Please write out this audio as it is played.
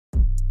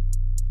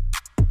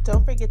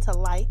Don't forget to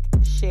like,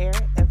 share,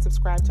 and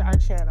subscribe to our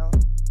channel.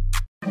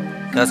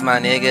 Cause my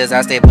niggas,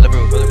 I stay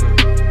bulletproof.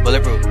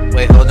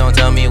 Wait, hold on,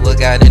 tell me what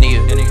got into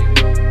you.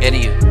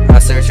 I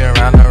search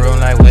around the room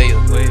like where you?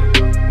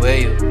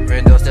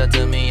 Friend don't step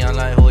to me, I'm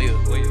like who you?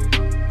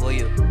 And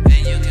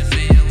you can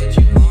say what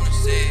you wanna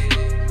say,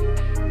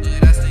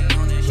 but I stay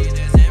on this shit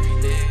that's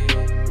every day.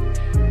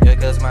 Yeah,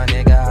 cause my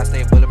nigga, I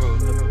stay bulletproof.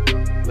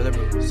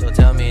 So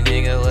tell me,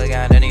 nigga, what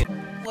got into you?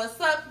 What's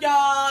up,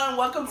 y'all? And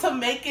welcome to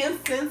Making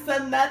Sense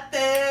of Nothing.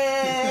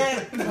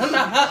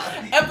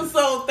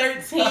 Episode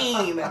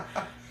 13.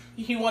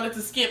 He wanted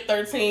to skip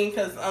 13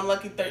 because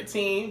unlucky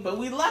 13, but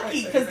we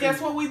lucky because guess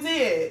what we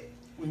did?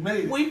 We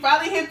made it. We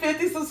finally hit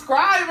 50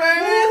 subscribers.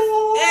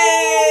 Woo!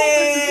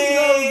 Hey! 50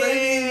 subscribers,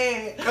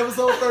 baby.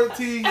 Episode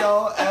 13,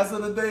 y'all. As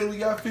of the day, we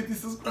got 50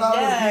 subscribers.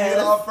 Yes. We hit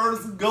our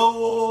first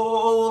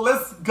goal.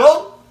 Let's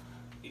go.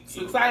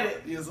 You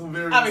excited? Yes, I'm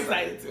very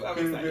excited too. I'm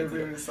excited.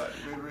 Very excited.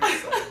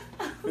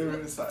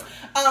 Very excited.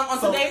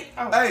 Today.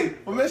 Hey,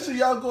 but make sure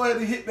y'all go ahead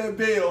and hit that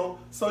bell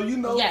so you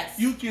know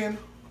you can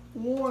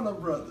warn a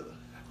brother.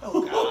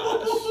 Oh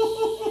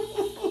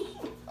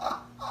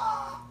gosh.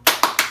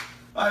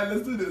 All right,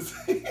 let's do this.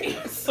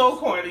 So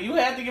corny. You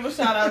had to give a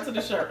shout out to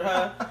the shirt,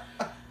 huh?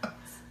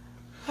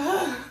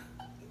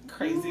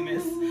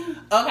 Craziness.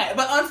 Okay,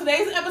 but on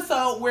today's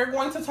episode, we're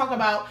going to talk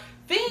about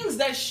things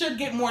that should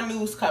get more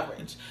news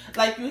coverage.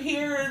 Like you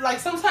hear, like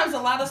sometimes a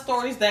lot of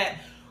stories that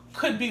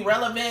could be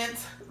relevant,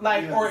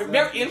 or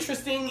very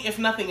interesting, if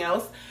nothing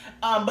else.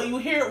 But you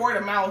hear it word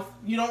of mouth.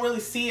 You don't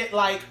really see it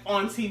like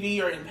on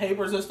TV or in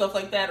papers or stuff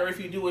like that. Or if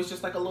you do, it's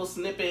just like a little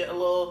snippet, a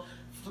little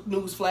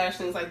news flash,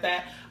 things like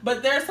that.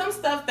 But there's some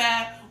stuff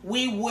that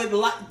we would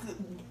like,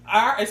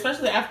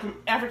 especially the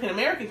African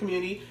American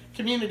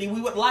community, we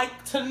would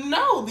like to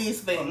know these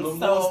things. A little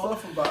more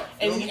stuff about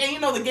it. And you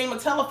know the game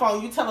of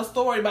telephone, you tell a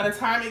story, by the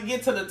time it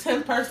gets to the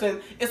 10th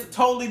person, it's a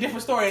totally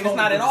different story, and it's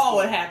not at all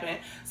what happened.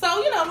 So,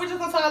 we're just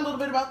going to talk a little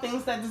bit about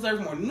things that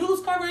deserve more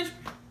news coverage,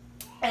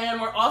 and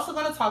we're also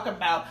going to talk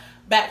about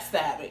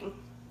backstabbing.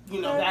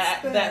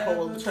 That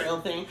whole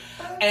trail thing,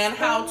 and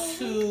how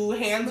to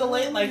handle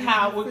it, like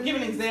how we'll give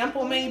an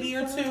example maybe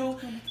or two,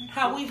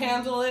 how we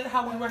handle it,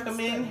 how we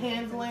recommend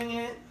handling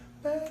it.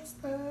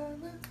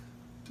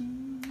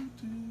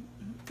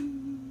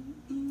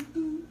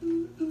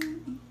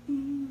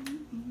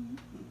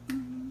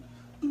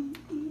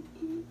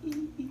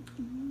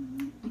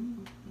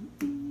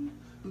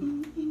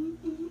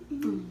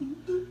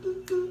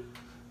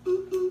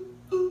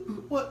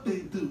 What they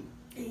do?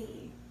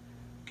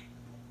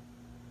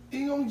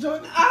 You gonna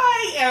join?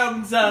 I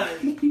am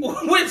done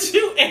with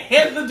you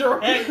and the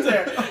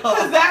director.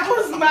 Cause that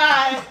was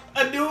not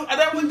a new.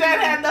 That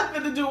had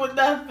nothing to do with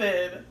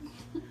nothing.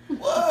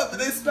 What? But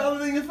they spell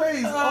it in your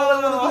face. All I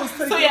want to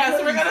do is take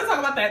so we're gonna talk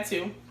about that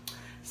too.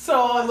 So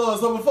Lord,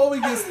 so before we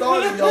get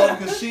started, y'all,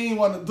 because she ain't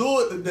want to do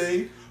it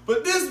today,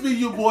 but this be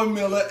your boy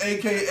Miller,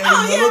 aka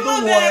Miller the my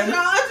One. bad, y'all.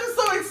 I'm just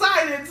so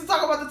excited to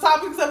talk about the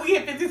topics that we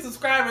hit 50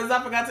 subscribers.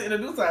 I forgot to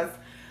introduce us,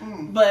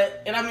 and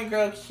I'm your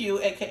girl Q,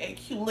 aka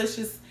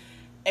Qlicious,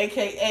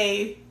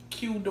 aka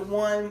Q the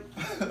One.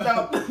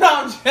 No,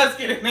 I'm just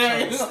kidding,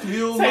 man. Take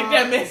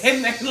that man's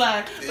name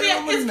line. But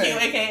yeah, it's Q,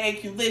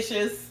 aka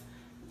Qlicious.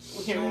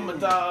 We're here with my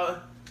dog,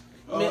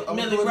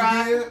 Millie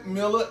Rock.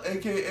 Miller,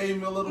 aka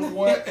Miller the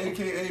One,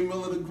 aka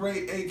Miller the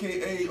Great,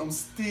 aka I'm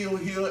still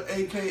here,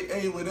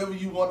 aka whatever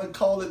you want to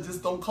call it.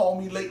 Just don't call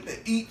me late to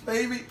eat,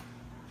 baby.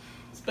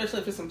 Especially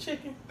if it's some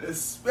chicken.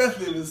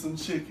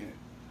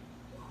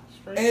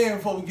 And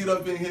before we get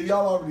up in here,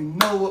 y'all already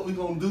know what we're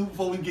going to do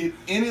before we get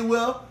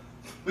anywhere.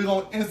 We're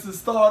going to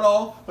start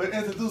off by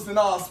introducing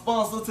our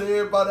sponsor to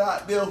everybody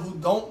out there who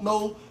don't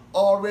know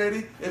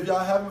already. If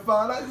y'all haven't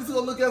found out, just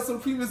go look at some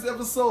previous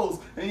episodes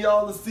and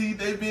y'all will see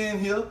they been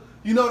here.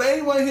 They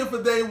ain't one here for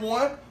day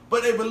one,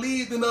 but they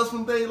believed in us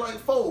from day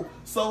 4.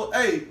 So,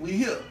 hey, we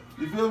here.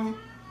 You feel me?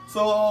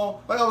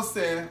 So, like I was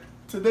saying,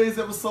 today's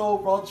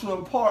episode brought to you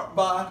in part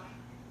by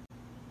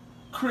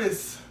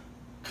Chris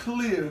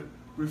Clear,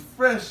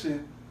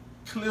 refreshing,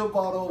 clear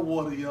bottle of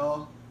water,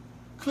 y'all.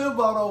 Clear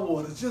bottle of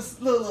water.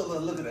 Just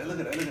look at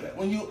that.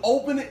 When you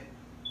open it,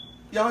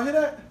 y'all hear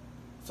that?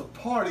 It's a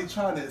party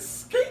trying to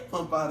escape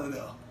up out of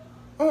there.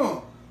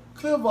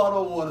 Clear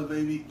bottle of water,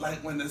 baby.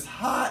 Like when it's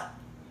hot,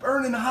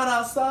 burning hot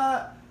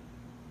outside,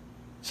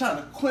 trying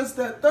to quench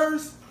that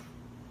thirst,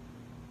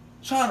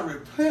 trying to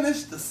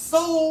replenish the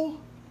soul,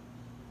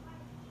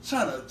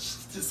 trying to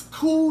just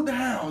cool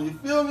down, you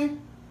feel me?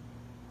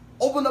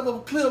 Open up a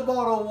clear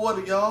bottle of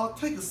water, y'all.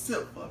 Take a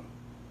sip for me.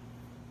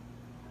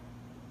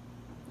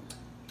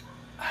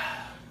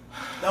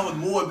 That was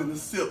more than a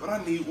sip, but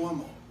I need one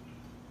more.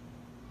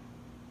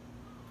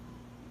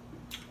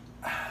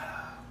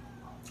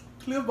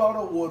 Clear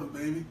bottle of water,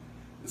 baby.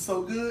 It's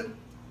so good. You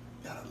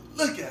gotta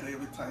look at it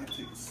every time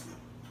you take a sip.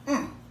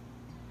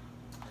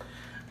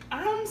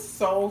 I'm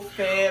so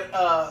fed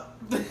up.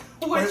 Wait.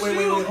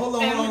 Hold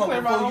on.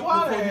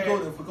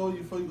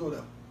 Before you go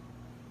there.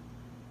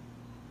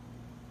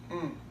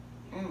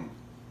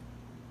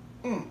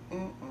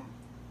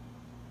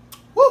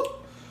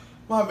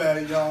 My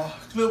bad, y'all.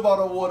 Clear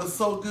bottle of water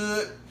so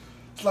good.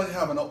 It's like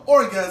having an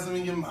orgasm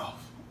in your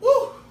mouth.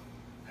 Woo!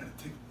 Had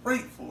to take a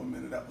break for a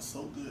minute. That was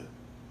so good.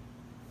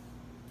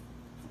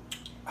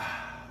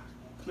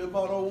 Clear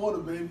bottle of water,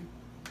 baby.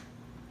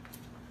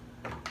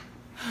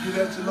 Get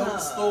at your local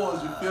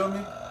stores, you feel me?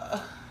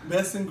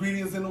 Best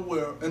ingredients in the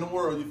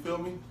world, you feel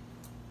me?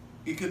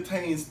 It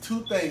contains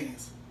two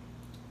things.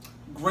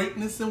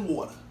 Greatness and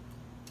water.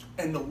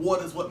 And the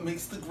water is what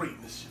makes the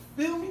greatness, you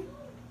feel me?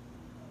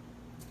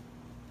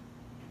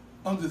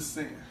 I'm just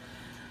saying.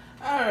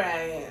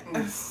 Alright,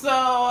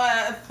 so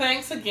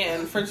thanks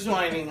again for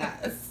joining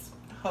us.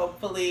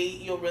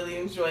 Hopefully you'll really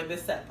enjoy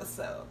this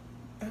episode.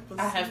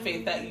 I have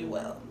faith that you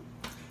will.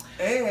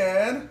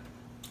 And,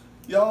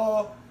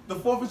 y'all, the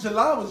 4th of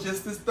July was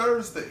just this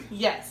Thursday.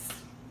 Yes.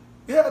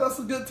 Yeah, that's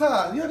a good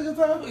time. You had a good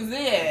time? Was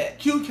it?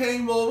 Q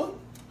came over.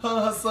 Her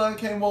and her son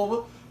came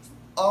over.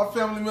 Our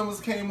family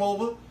members came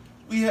over.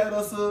 We had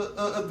us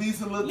a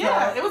decent little time.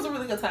 Yeah, it was a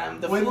really good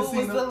time. The food was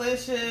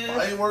delicious.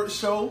 Fireworks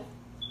show.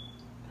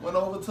 Went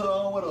over to,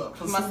 what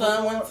up? My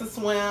son went to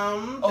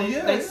swim. Oh,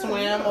 They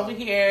swam over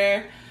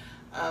here.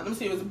 Let me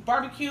see, it was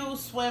barbecue,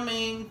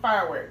 swimming,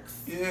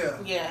 fireworks. Yeah.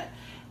 Yeah.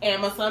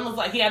 And my son was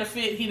like, he had a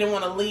fit. He didn't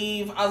want to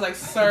leave. I was like,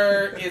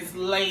 sir, it's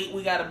late.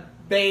 We got to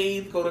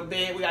bathe, go to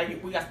bed.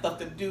 We got stuff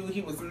to do.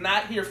 He was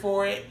not here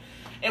for it.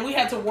 And we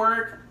had to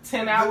work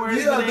 10 hours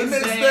the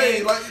next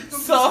day. Like,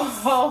 so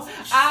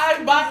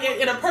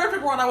in a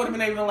perfect world, I would have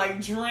been able to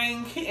like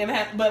drink,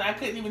 but I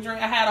couldn't even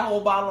drink. I had a whole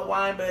bottle of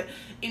wine, but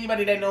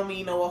anybody that know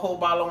me know a whole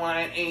bottle of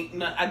wine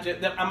ain't.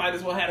 I might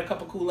as well had a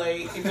cup of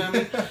Kool-Aid. You know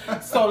what I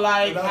mean? So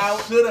like,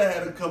 I should have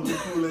had a cup of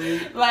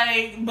Kool-Aid.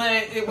 Like,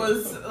 but it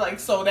was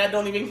like, so that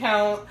don't even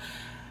count.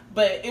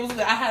 But it was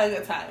good. I had a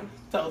good time.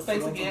 So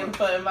thanks again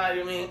for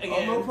inviting me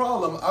again. Oh, no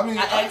problem. I mean,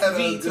 I asked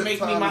V to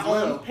make me my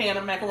well. own pan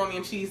of macaroni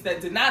and cheese.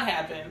 That did not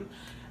happen.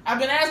 I've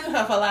been asking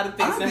her for a lot of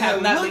things I've and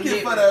have not been looking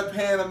getting for that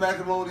pan of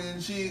macaroni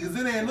and cheese because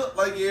it ain't look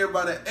like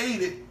everybody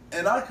ate it,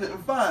 and I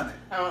couldn't find it.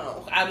 I don't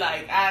know.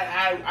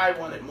 I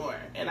wanted more,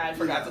 and I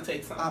forgot to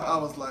take some. I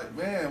was like,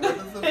 man, where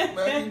is the mac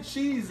and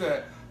cheese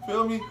at?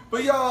 Feel me?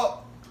 But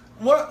y'all,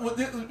 remember?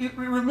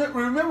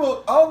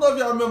 I don't know if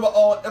y'all remember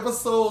on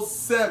episode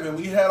 7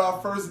 we had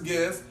our first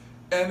guest,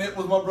 and it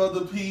was my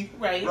brother P.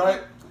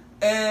 Right.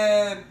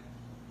 And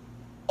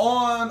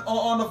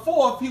on the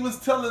 4th, he was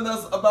telling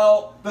us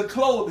about the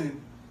clothing.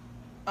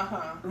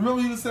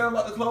 Remember he was saying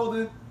about the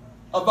clothing?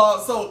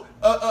 About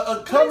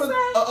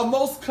a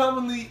most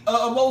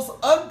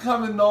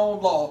uncommon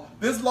known law.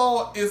 This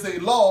law is a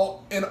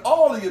law in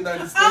all the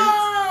United States.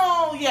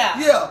 Oh yeah.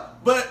 Yeah,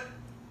 but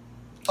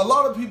a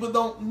lot of people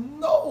don't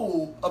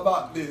know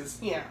about this.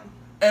 Yeah.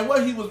 And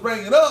what he was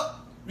bringing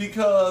up,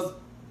 because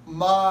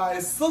my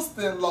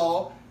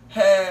sister-in-law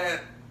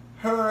had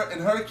her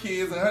and her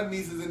kids and her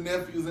nieces and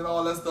nephews and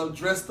all that stuff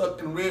dressed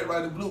up in red,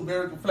 white, and blue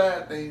American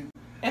flag thing.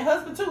 And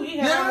husband too. He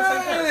had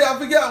I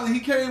forgot when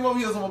he came over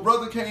here. So my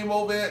brother came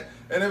over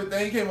and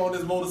everything. He came on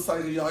this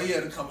motorcycle, y'all. He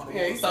had to come on.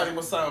 Yeah, he thought he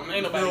was something.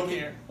 Ain't nobody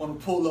care. Want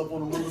to pull up on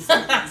the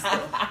motorcycle and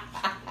stuff.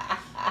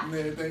 And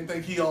everything.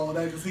 Think he all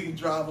that because he can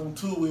drive on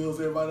 2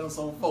 wheels. Everybody else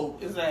on 4.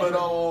 Exactly.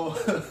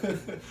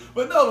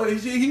 But no,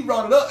 he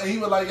brought it up and he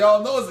was like,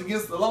 y'all know it's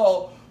against the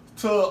law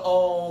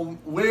to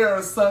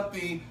wear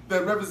something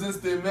that represents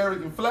the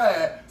American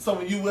flag. So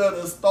when you wear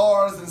the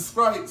stars and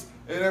stripes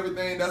and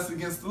everything, that's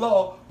against the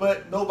law,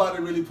 but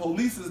nobody really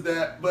polices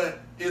that, but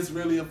it's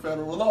really a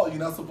federal law. You're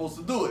not supposed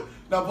to do it.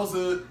 You're not supposed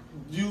to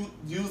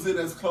use it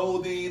as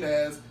clothing,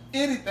 as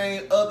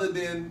anything other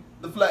than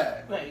the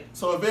flag. Right.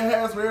 So if it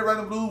has red, white,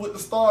 and blue with the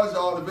stars,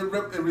 y'all, if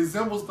it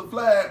resembles the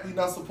flag, we're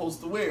not supposed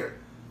to wear it,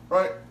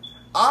 right?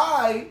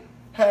 I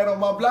had on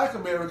my Black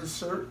America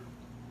shirt,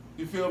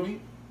 you feel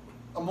me?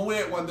 I'm gonna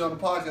wear it one day on the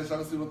podcast, y'all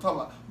can see what I'm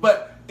talking about.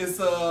 But it's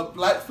a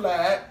black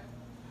flag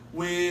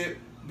with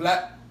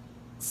black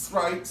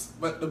stripes,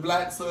 but the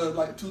blacks are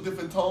like 2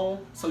 different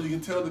tones, so you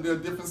can tell that they're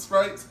different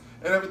stripes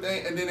and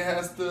everything. And then it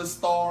has the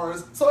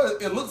stars, so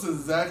it looks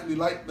exactly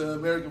like the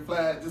American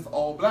flag, just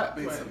all black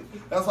basically.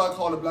 Right. That's why I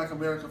call it Black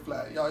American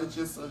flag, y'all. It's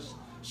just a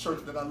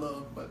shirt that I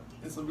love, but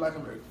it's a Black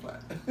American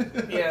flag.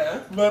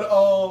 Yeah. But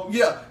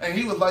yeah, and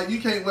he was like, you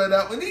can't wear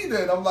that one either,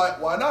 and I'm like,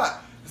 why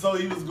not? So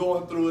he was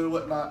going through it and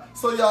whatnot.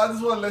 So y'all, I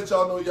just want to let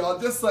y'all know, y'all,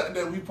 just something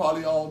that we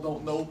probably all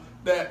don't know,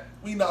 that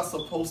we not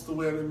supposed to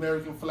wear the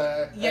American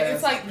flag. Yeah,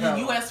 it's like the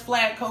U.S.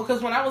 flag code.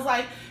 Because when I was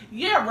like,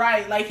 yeah,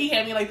 right, like he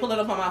had me like pull it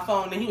up on my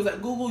phone, and he was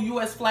like, Google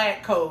U.S.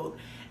 flag code.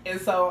 And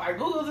so I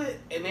Googled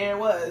it, and there it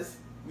was.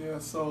 Yeah,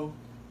 so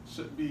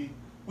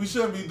we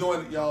shouldn't be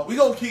doing it, y'all. We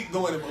gonna keep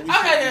doing it, but we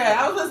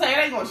I was gonna say it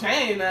ain't gonna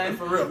change nothing.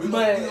 For real, we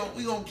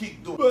gonna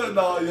keep doing it. But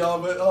no, y'all.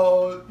 But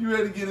you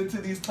ready to get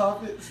into these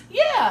topics?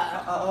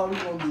 Yeah. How we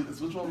gonna do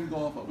this? Which one we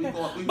going for?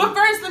 But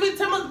first, let me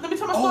tell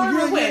my story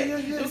real quick.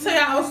 Let me tell you,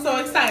 I was so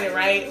excited,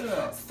 right?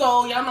 Yeah.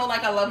 So y'all know,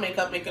 like I love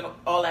makeup, making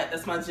all that.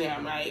 That's my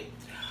jam, right?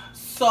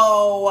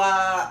 So,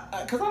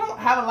 cause I don't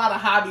have a lot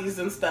of hobbies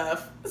and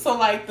stuff. So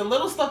like the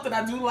little stuff that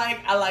I do like,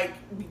 I like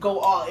go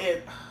all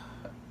in.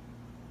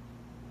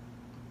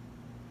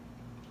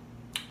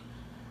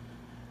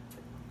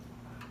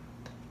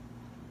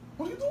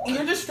 going?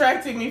 You're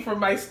distracting me from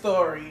my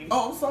story.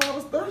 Oh, I'm sorry, I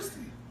was thirsty.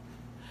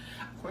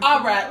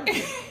 All right.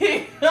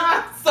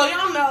 So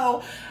y'all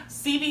know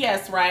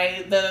CVS,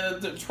 right?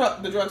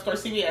 The drugstore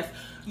CVS.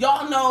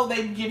 Y'all know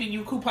they giving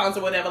you coupons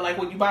or whatever. Like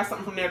when you buy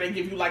something from there, they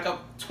give you like a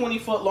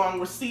 20-foot long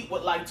receipt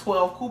with like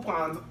 12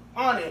 coupons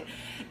on it.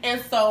 And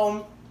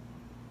so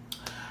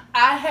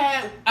I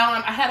had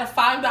a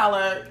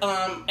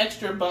 $5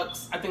 extra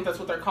bucks, I think that's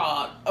what they're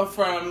called,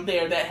 from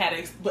there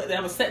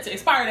that was set to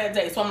expire that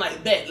day. So I'm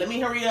like, bet, let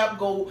me hurry up,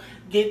 go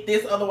get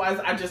this. Otherwise,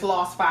 I just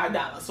lost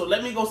 $5. So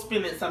let me go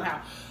spend it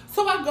somehow.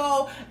 So I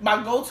go,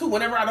 my go-to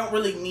whenever I don't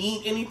really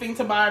need anything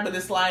to buy, but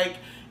it's like,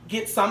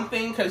 get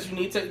something because you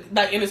need to,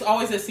 like, and it's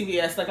always at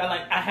CVS. Like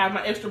I have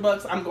my extra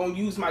bucks, I'm gonna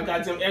use my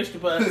goddamn extra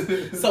bucks.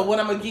 So what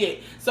I'm gonna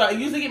get? So I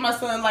usually get my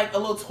son like a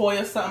little toy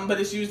or something,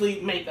 but it's usually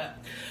makeup.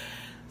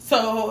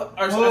 So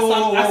I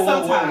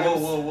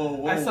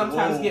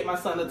sometimes get my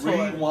son a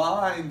toy.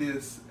 Rewind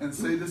this and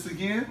say this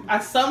again. I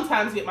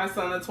sometimes get my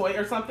son a toy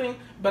or something,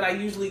 but I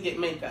usually get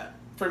makeup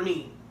for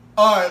me.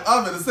 All right,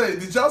 I'm gonna say,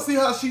 did y'all see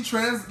how she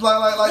Well, no,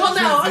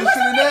 I'm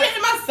not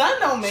getting my son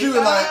no makeup. She was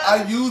like,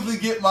 I usually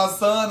get my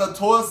son a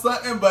toy or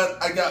something,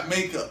 but I got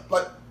makeup.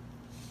 Like,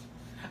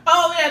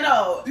 oh yeah,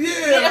 no.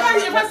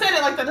 Yeah. If I said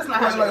it like that, that's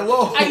not how like,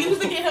 whoa. I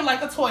usually get him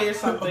like a toy or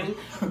something,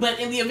 but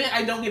in the event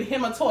I don't get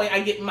him a toy, I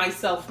get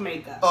myself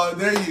makeup. Oh,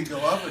 there you go.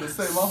 I'm gonna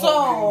say my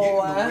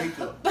homie ain't getting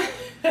no makeup.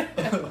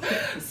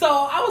 So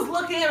I was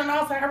looking and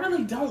I was like, I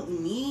really don't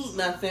need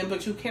nothing,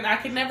 but I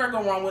can never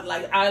go wrong with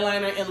like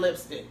eyeliner and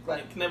lipstick.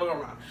 Like, can never go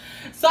wrong.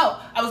 So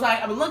I was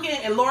like, I was looking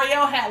and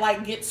L'Oreal had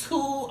like get 2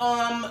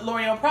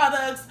 L'Oreal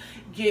products,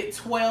 get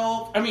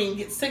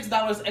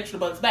 $6 extra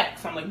bucks back.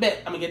 So I'm like,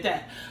 bet, I'm gonna get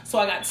that. So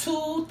I got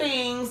 2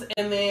 things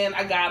and then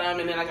I got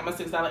them and then I got my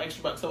 $6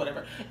 extra bucks or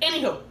whatever.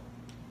 Anywho,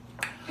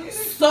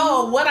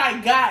 so what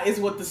I got is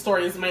what the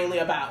story is mainly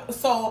about.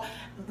 So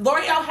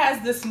L'Oreal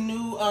has this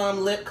new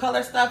lip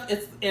color stuff.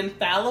 It's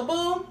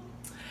infallible.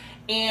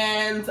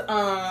 And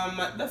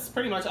that's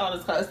pretty much all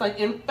this color. It's like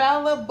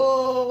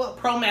infallible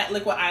pro matte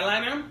liquid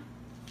eyeliner.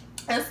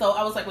 And so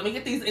I was like, let me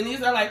get these. And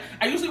these are like,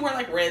 I usually wear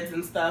like reds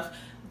and stuff.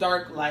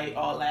 Dark, light,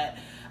 all that.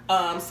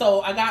 So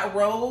I got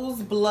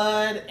rose,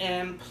 blood,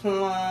 and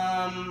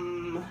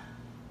plum.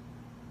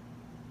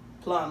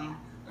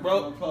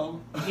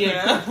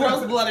 Yeah,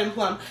 rose, blood, and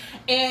plum.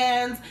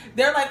 And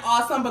they're like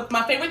awesome, but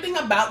my favorite thing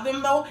about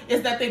them though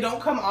is that they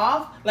don't come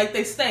off, like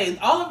they stay.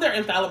 All of their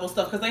infallible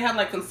stuff, because they have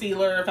like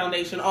concealer,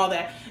 foundation, all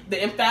that.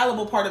 The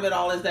infallible part of it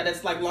all is that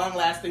it's like long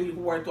lasting, you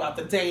can wear it throughout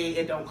the day,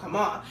 it don't come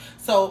off.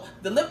 So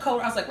the lip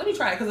color, I was like, let me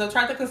try it, because I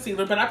tried the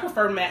concealer, but I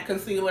prefer matte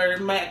concealer,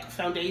 matte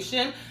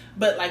foundation.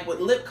 But like with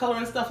lip color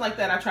and stuff like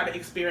that, I try to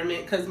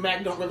experiment because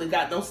MAC don't really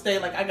got no stay.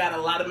 Like I got a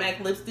lot of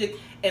MAC lipstick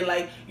and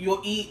like you'll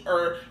eat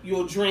or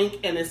you'll drink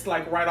and it's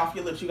like right off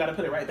your lips. You got to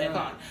put it right back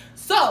on.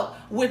 So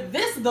with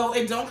this though,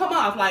 it don't come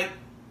off. Like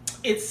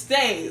it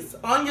stays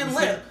on your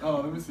lip.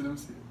 Oh, let me see.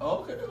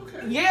 Oh, okay.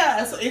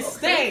 Yeah, so it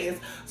stays.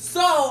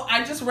 So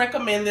I just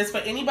recommend this for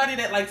anybody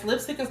that likes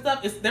lipstick and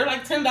stuff. They're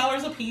like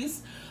 $10 a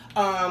piece.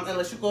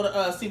 Unless you go to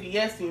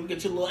CVS and you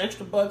get your little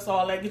extra bucks,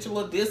 all that, get your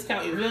little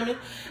discount, you feel me?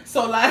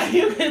 So like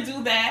you can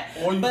do that.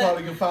 Or you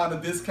probably can find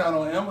a discount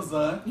on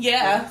Amazon.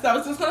 Yeah, so I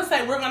was just gonna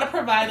say we're gonna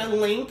provide a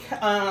link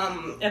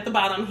at the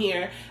bottom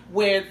here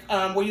where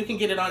you can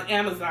get it on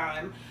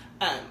Amazon.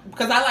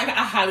 Because I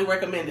highly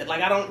recommend it.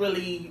 Like I don't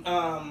really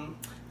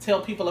tell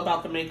people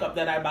about the makeup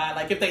that I buy.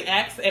 Like if they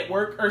ask at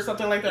work or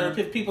something like that, or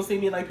if people see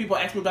me, like people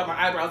ask me about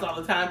my eyebrows all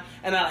the time,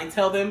 and I like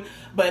tell them.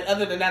 But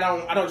other than that,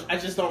 I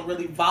just don't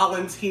really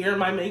volunteer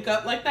my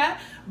makeup like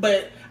that.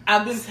 But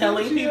I've been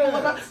telling people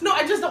about. No,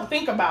 I just don't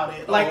think about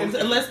it. Like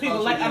unless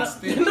people like. I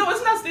don't. No,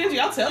 it's not stingy.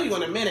 I'll tell you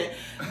in a minute.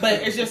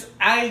 But it's just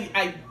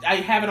I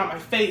have it on my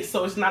face,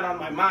 so it's not on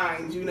my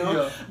mind, you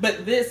know. Yeah.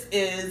 But this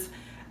is.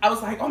 I was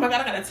like, oh my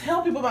God, I gotta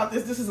tell people about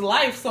this. This is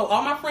life. So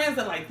all my friends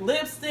that like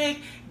lipstick,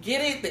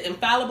 get it, the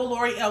infallible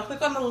L'Oreal.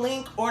 Click on the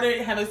link, order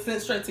it, have it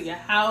sent straight to your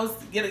house.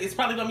 Get it. It's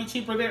probably gonna be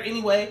cheaper there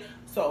anyway.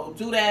 So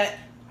do that.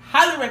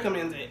 Highly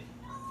recommend it.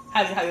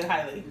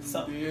 Highly.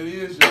 So there it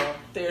is, y'all.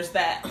 There's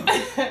that.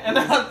 And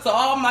to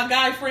all my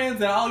guy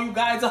friends and all you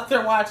guys out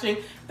there watching,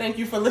 thank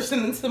you for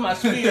listening to my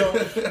spiel.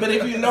 But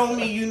if you know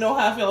me, you know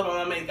how I feel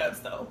about my makeup.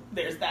 So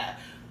there's that.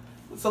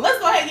 So let's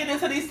go ahead and get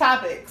into these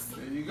topics.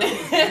 There you go.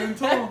 Let's get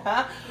into them.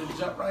 Let's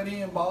jump right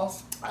in,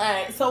 boss. All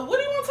right. So what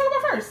do you want to talk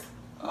about first?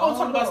 You want to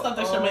talk about stuff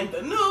that should make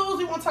the news?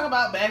 You want to talk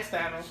about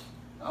backstabbing?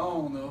 I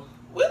don't know.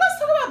 Well, let's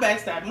talk about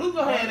backstabbing. We'll go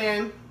ahead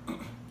and...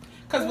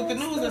 Because with the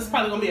news, there's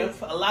probably going to be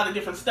a lot of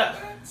different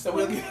stuff. So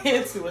we'll get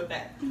into with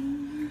that.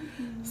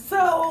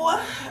 So...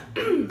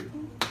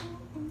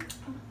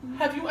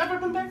 have you ever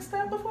been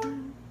backstabbed before?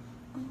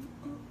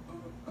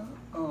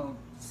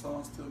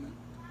 Song still in.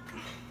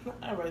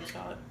 All right,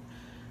 y'all.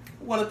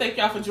 Want to thank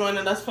y'all for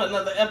joining us for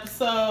another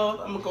episode.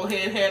 I'm gonna go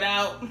ahead and head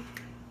out.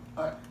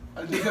 I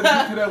just have to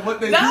get to that. What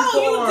they do. No,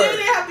 you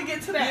didn't have to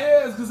get to that.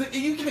 Yes, because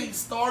you can't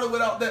start it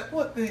without that.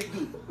 What they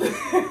do. Had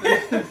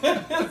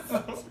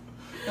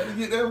to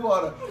get that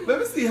water. Let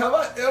me see. Have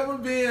I ever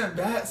been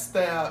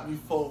backstabbed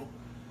before?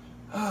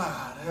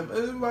 Have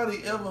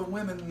anybody ever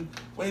went and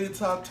waited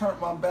till I turned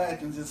my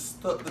back and just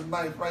stuck the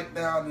knife right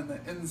down in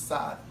the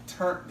inside,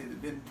 turned it, and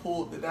then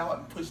pulled it out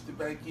and pushed it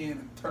back in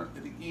and turned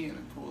it again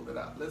and pulled it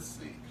out? Let's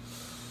see.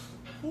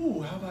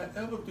 Ooh, have I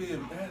ever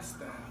been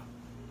backstabbed?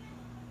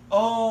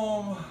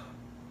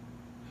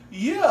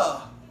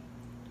 Yeah.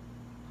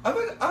 I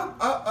think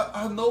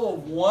I know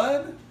of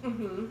one.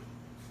 Mm-hmm.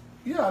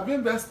 Yeah, I've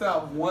been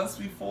backstabbed once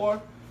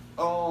before.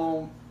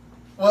 Well,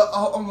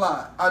 I'm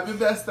lying. I've been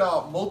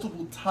backstabbed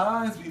multiple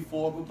times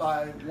before, but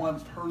by one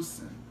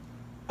person.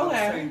 Okay.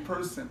 The same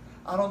person.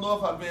 I don't know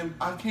if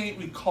I can't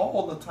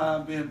recall the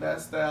time being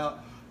backstabbed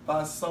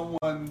by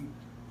someone.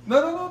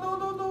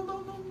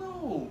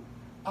 No.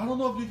 I don't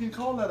know if you can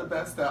call that a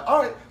backstab.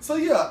 All right, so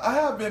yeah, I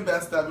have been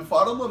backstabbed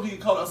before. I don't know if you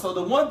can call it. So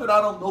the one that I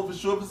don't know for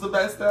sure if it's a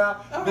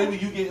backstab, maybe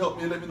you can help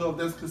me and let me know if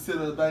that's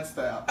considered a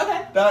backstab.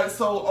 Okay. All right,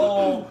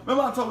 so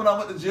remember I told you when I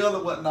went to jail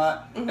and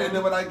whatnot, and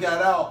then when I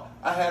got out,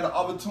 I had an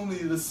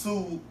opportunity to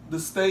sue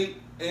the state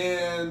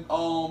and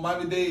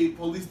Miami-Dade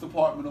Police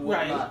Department or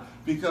whatnot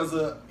because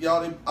I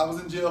was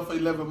in jail for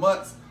 11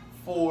 months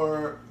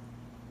for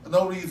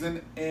no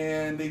reason,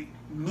 and they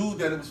knew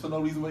that it was for no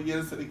reason, but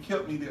yet so they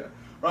kept me there,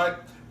 right?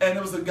 And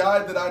there was a guy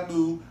that I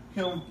knew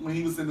him when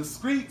he was in the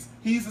streets.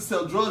 He used to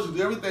sell drugs, do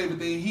everything, but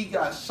then he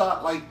got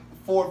shot like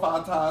 4 or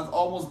 5 times,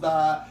 almost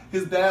died.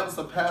 His dad was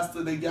a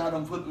pastor. They got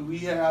him put in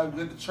rehab,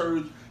 went to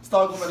church,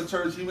 started going to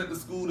church. He went to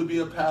school to be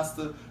a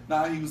pastor.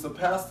 Now he was a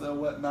pastor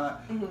and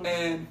whatnot.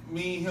 And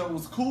me and him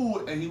was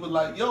cool, and he was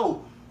like,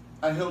 yo,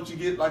 I helped you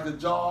get like a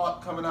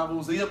job coming out.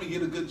 So he helped me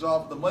get a good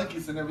job with the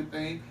monkeys and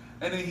everything.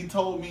 And then he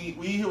told me,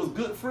 he was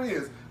good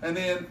friends. And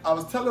then I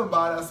was telling him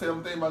about it. I said,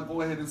 I'm thinking about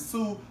going ahead and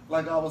sue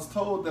like I was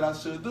told that I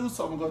should do,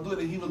 so I'm going to do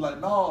it. And he was like,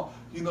 no,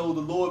 the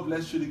Lord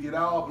bless you to get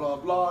out, blah,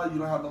 blah. You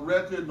don't have no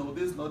record, no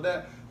this, no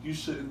that. You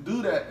shouldn't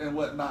do that and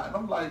whatnot. And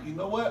I'm like, you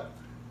know what?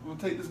 I'm going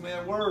to take this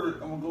man's word.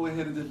 I'm going to go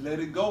ahead and just let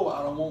it go.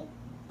 I don't want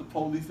the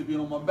police to be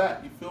on my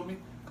back. You feel me?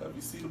 Because if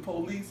you see the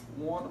police,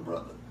 warn the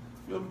brother.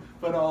 You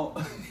feel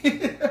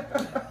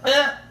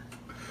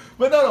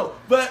me?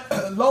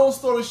 But long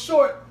story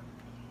short,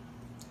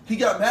 he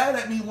got mad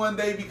at me one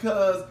day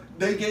because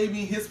they gave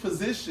me his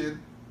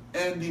position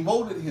and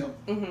demoted him.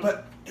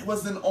 But it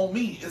wasn't on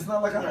me. It's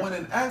not like I went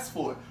and asked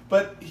for it.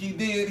 But he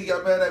did. He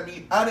got mad at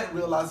me. I didn't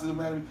realize he was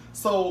mad at me.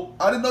 So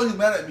I didn't know he was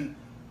mad at me.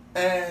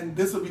 And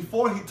this was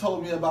before he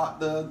told me about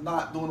the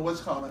not doing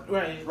what's called it.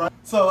 Right.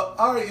 So,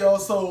 all right, y'all.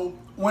 So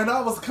when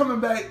I was coming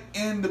back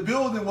in the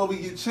building where we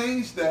get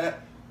changed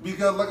at,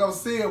 because like I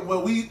was saying, where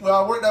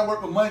I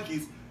worked with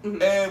monkeys,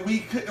 and we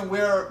couldn't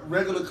wear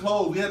regular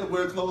clothes. We had to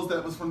wear clothes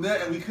that was from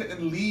there, and we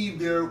couldn't leave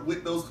there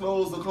with those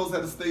clothes. The clothes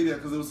had to stay there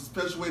because it was a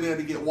special way they had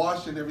to get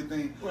washed and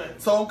everything.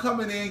 So I'm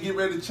coming in, get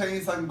ready to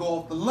change so I can go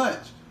off to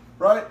lunch,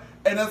 right?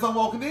 And as I'm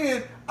walking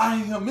in, I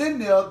hear him in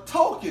there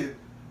talking,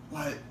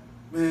 like,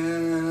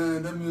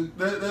 man, that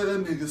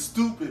nigga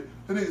stupid.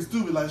 That nigga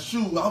stupid. Like,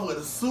 shoot, I would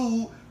have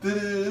sued.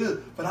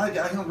 But I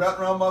got him wrapped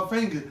around my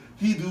finger.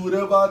 He do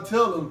whatever I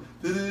tell him.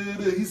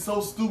 He's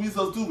so stupid.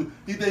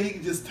 He think he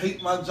could just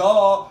take my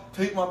job,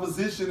 take my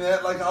position, and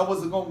act like I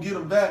wasn't going to get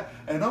him back.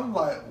 And I'm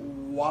like,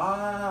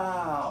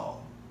 wow.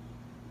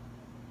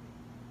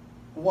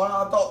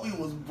 Wow, I thought we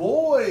was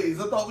boys.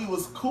 I thought we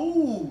was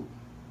cool.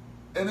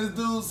 And this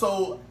dude,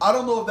 so I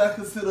don't know if that's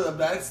considered a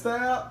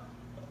backstab.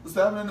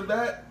 Stabbing in the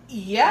back?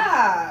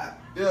 Yeah.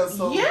 Yeah,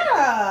 so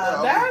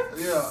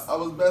I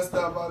was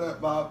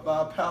backstabbed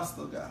by a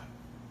pastor guy.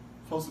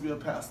 Supposed to be a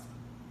pastor.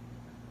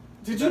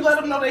 Did you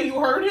let him know that you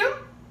heard him?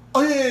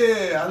 Oh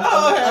yeah.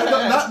 Not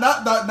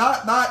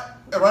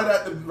right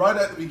at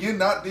the beginning,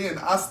 not then.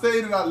 I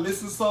stayed and I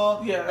listened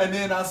some, and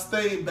then I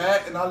stayed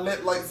back and I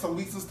let like some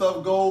weeks and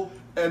stuff go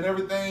and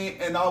everything,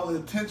 and I would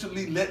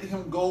intentionally let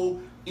him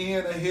go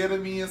in ahead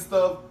of me and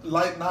stuff,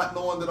 like not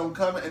knowing that I'm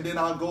coming, and then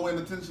I'll go in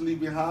intentionally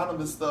behind him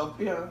and stuff,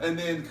 and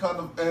then kind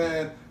of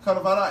find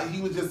out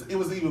it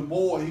was even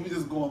more. He was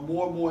just going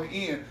more and more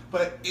in.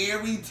 But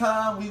every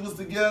time we was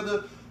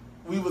together,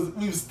 we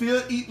would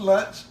still eat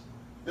lunch,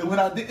 and when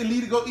I didn't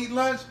leave to go eat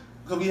lunch,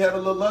 because we had a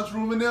little lunch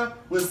room in there,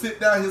 he'll sit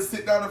down in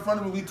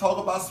front of me, we talk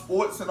about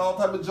sports and all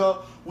type of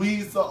junk. We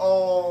used to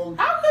how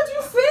could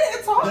you sit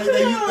and talk to him?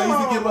 They used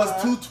to give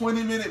us 2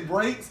 20-minute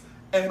breaks.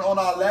 And on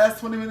our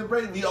last 20-minute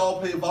break, we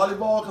all play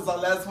volleyball because our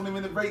last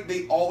 20-minute break,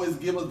 they always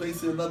give us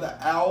basically another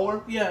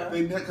hour.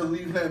 Because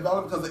we playing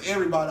volleyball because of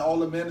everybody, all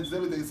the managers,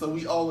 everything. So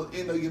we all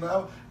end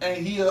up,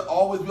 and he'll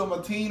always be on my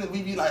team, and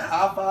we be like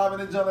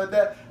high-fiving and jump like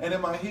that. And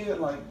in my head,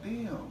 like,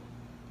 damn.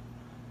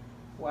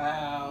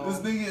 Wow. This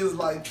nigga is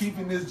like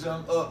keeping this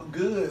jump up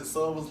good.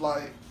 So it was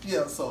like,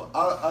 yeah, so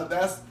I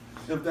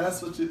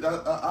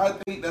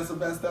think that's a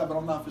backstab, but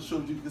I'm not for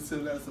sure if you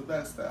consider that as a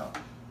backstab.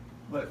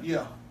 But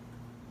yeah.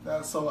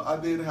 So I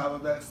did have a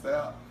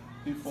backstab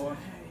before.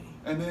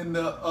 And then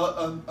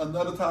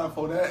another time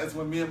for that is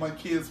when me and my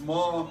kid's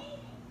mom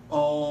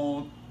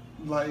broke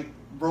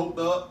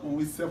up when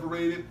we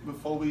separated,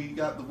 before we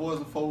got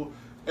divorced, before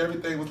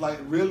everything was like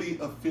really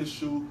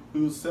official.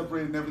 We was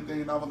separating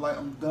everything, and I was like,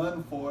 I'm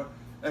done for it.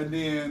 And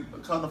then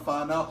kind of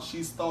find out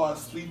she started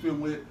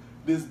sleeping with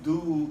this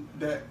dude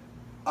that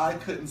I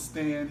couldn't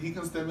stand. He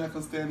couldn't stand me, I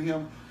couldn't stand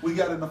him. We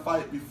got in a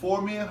fight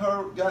before me and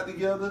her got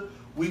together.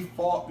 We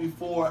fought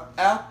before,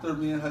 after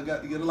me and her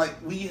got together. Like,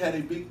 we had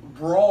a big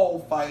brawl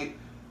fight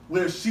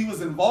where she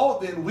was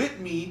involved in with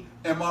me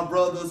and my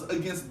brothers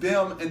against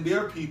them and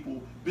their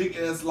people. Big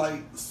ass,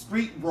 like,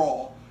 street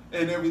brawl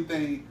and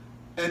everything.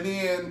 And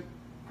then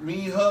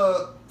me and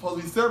her supposed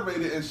to be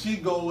separated, and she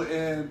go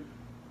and,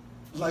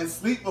 like,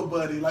 sleep with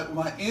buddy, like,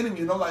 my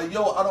enemy. And I'm like,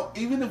 yo, I don't,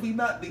 even if we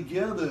not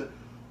together,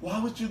 why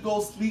would you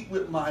go sleep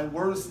with my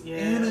worst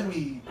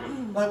enemy?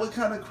 Like, what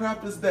kind of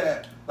crap is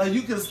that? Like,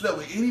 you could have slept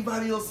with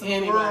anybody else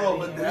in the world,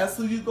 but that's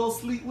who you go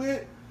sleep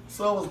with?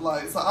 So I was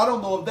like, so I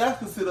don't know if that's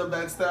considered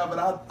backstab, but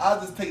I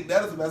just take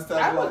that as a backstab.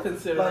 I would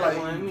consider that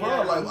one,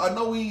 bro, like, I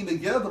know we ain't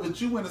together, but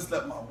you went and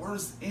slept with my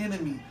worst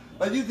enemy.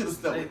 Like, you could have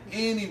slept with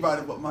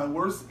anybody but my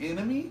worst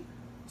enemy.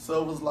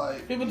 So it was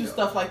like, people do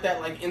stuff like that,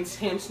 like,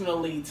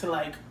 intentionally to,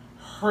 like,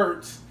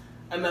 hurt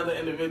another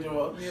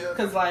individual.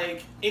 Because,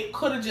 like, it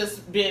could have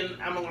just been,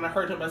 I'm going to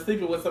hurt him by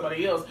sleeping with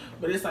somebody else,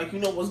 but it's like, you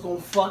know what's going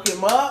to fuck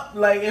him up?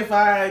 Like, if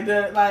I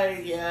did,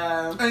 like,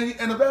 yeah.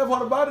 And the bad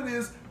part about it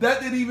is, that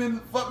didn't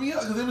even fuck me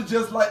up, because it was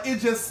just like,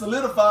 it just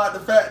solidified the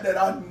fact that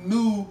I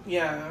knew,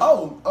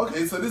 oh,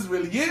 okay, so this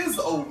really is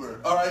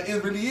over. All right,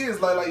 it really is.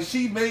 Like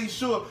she made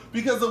sure,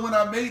 because of when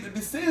I made the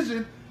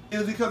decision, it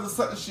was because of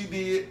something she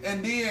did.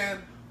 And then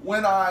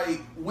when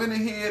I went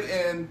ahead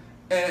and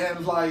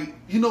like,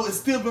 you know, it's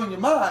still on your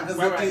mind,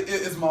 because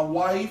it's my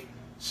wife,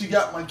 she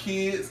got my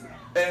kids,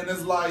 and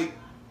it's like,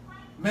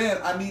 man,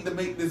 I need to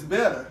make this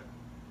better,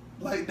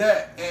 like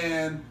that,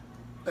 and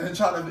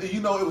try to,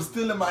 you know, it was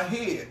still in my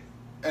head.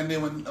 And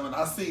then when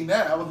I seen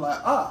that, I was like,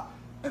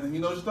 and then,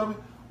 you know, she told me,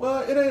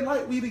 well, it ain't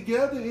like we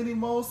together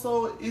anymore,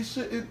 so it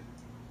should,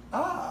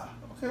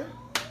 okay.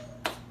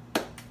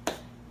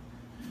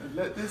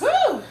 Let this,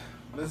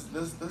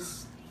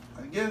 let's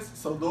I guess,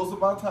 so those are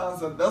my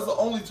times. That's the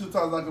only 2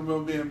 times I can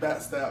remember being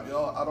backstabbed,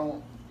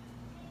 y'all.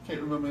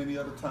 Can't remember any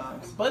other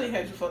times. Buddy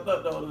had you fucked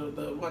up, though,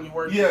 the one you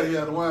worked with.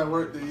 Yeah, the one I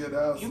worked with, that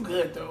was... You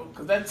good, though,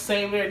 because that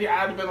same year,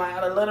 I'd have been like,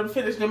 I'd have let him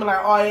finish, and be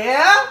like, oh,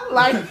 yeah?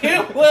 Like,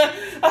 it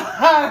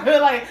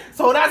would, like,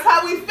 so that's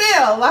how we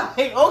feel.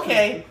 Like,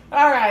 okay,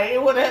 all right,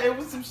 it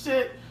was some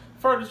shit,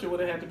 furniture would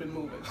have had to been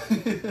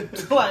moving.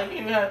 Like,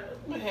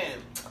 man.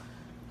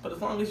 But as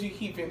long as you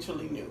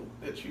eventually knew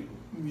that you...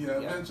 Yeah,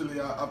 eventually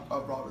I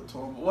brought it to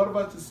him. But what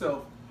about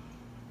yourself?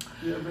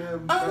 You ever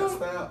been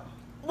backstabbed?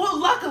 Well,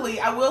 luckily,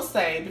 I will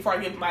say, before I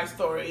give my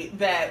story,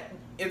 that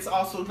it's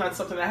also not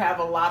something I have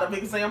a lot of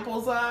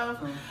examples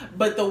of.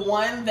 But the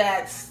one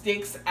that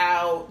sticks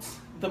out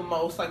the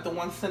most, like the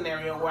one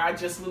scenario where I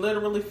just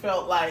literally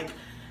felt like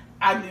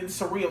I needed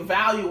to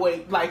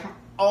reevaluate, like,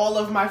 all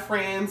of my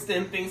friends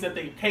and things that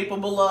they're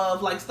capable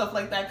of, like, stuff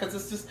like that. Because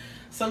it's just...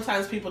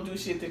 Sometimes people do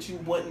shit that you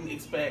wouldn't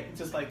expect,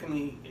 just like in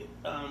the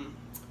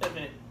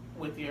event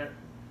with your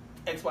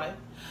ex-wife.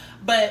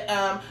 But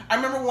I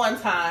remember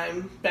one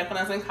time, back when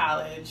I was in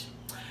college,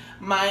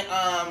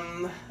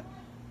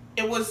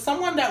 it was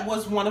someone that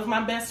was one of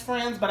my best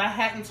friends, but I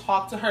hadn't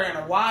talked to her in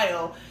a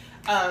while.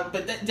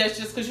 But that's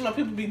just because, you know,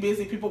 people be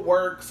busy, people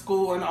work,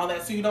 school, and all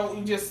that. So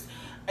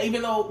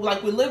even though,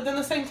 like, we lived in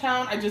the same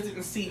town, I just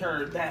didn't see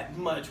her that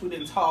much. We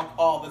didn't talk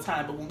all the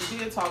time, but when we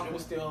did talk, it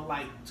was still,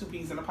 like, 2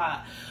 peas in a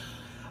pot.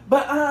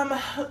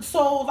 But,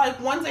 so, like,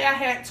 one day I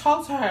had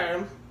talked to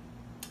her,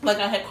 like,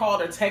 I had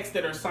called or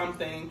texted or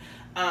something.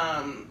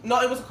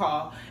 No, it was a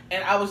call.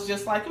 And I was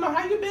just like, you know,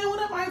 how you been?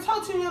 Whatever. I ain't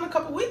talked to you in a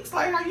couple weeks.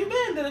 Like, how you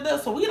been? Da-da-da.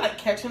 So we, like,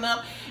 catching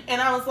up.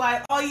 And I was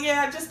like, oh,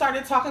 yeah, I just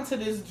started talking to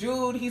this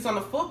dude. He's on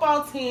the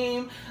football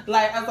team.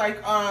 Like, I was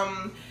like,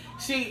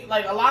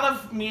 a lot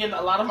of me and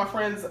a lot of my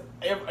friends,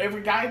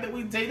 every guy that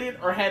we dated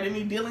or had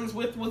any dealings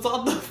with was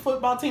on the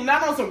football team.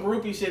 Not on some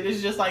groupie shit.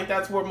 It's just, like,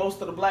 that's where most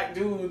of the black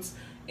dudes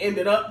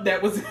ended up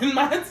that was in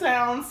my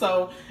town.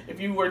 So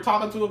if you were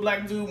talking to a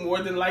black dude, more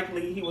than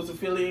likely he was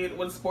affiliated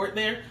with a sport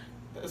there.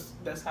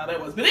 That's how that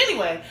was. But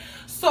anyway,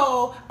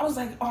 so I was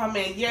like, oh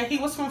man, yeah, he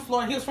was from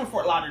Florida. He was from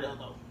Fort Lauderdale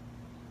though.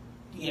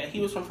 Yeah, he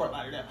was from Fort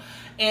Lauderdale.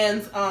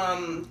 And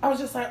I was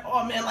just like,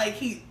 oh man, like,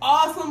 he's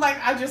awesome. Like,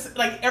 I just,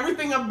 like,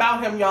 everything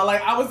about him, y'all,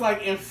 like, I was,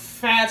 like,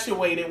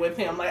 infatuated with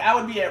him. Like, I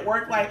would be at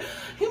work, like,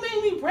 he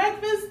made me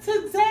breakfast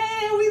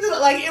today. We did,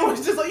 like, it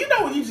was just, like, you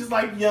know, when you just,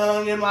 like,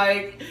 young and,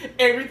 like,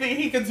 everything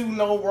he could do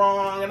no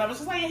wrong. And I was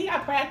just like, yeah, he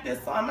got practice,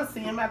 so I'm going to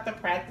see him after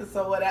practice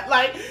or whatever.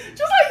 Like,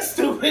 just, like,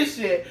 stupid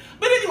shit.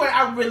 But anyway,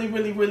 I really,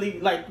 really, really,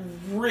 like,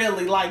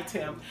 really liked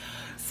him.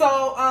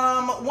 So,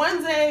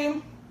 one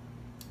day,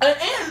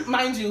 and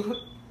mind you,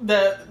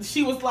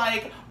 she was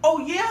like, oh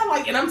yeah,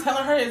 like, and I'm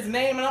telling her his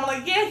name, and I'm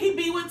like, yeah, he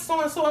be with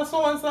so and so and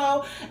so and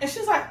so, and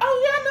she's like,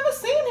 oh yeah, I never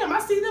seen him. I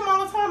see them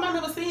all the time. I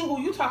never seen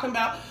who you talking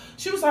about.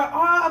 She was like,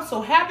 oh, I'm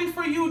so happy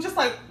for you, just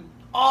like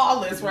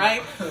all this,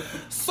 right?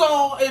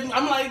 So and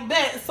I'm like,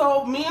 that.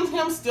 So me and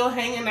him still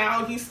hanging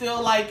out. He's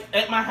still like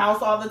at my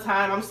house all the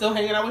time. I'm still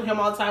hanging out with him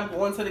all the time,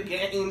 going to the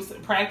games,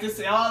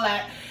 practicing, all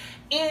that.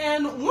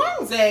 And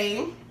one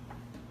day,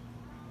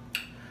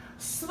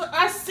 so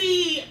I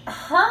see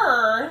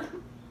her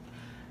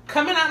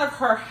coming out of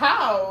her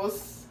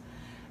house,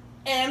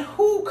 and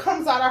who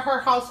comes out of her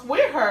house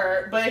with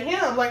her but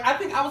him? Like, I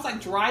think I was like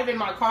driving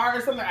my car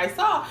or something I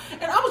saw,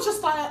 and I was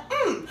just like,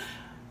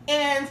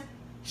 And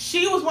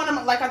she was one of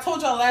my, like I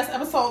told y'all last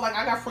episode, like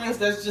I got friends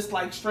that's just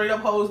like straight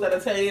up hoes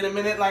that'll tell you in a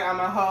minute like I'm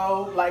a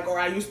hoe, like, or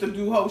I used to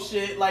do hoe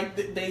shit, like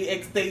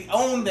they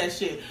own that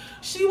shit.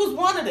 She was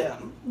one of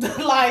them.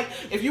 Like,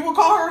 if you would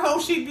call her hoe,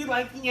 she'd be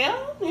like, yeah,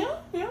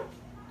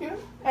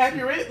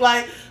 accurate.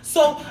 Like,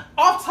 so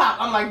off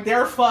top, I'm like,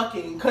 they're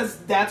fucking, because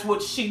that's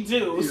what she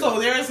do. Yeah. So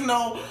there's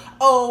no,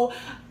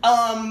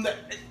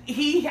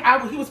 he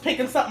was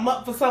picking something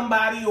up for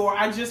somebody, or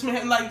I just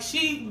met him. Like,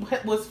 she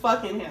was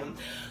fucking him.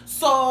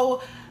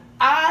 So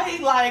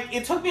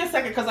it took me a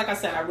second, because like I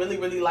said, I really,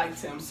 really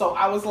liked him. So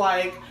I was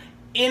like,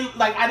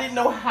 I didn't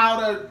know how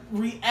to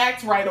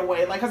react right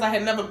away, like, because I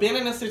had never been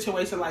in a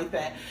situation like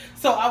that.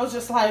 So I was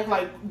just like,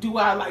 do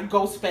I like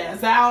go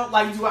spaz out?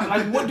 Like,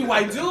 what do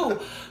I do?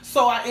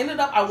 So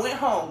I went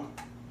home,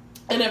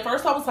 and at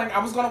first I was like, I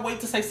was gonna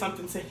wait to say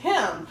something to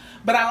him,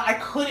 but I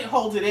couldn't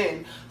hold it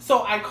in.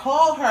 So I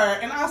called her,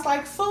 and I was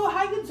like, so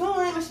how you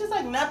doing? And she's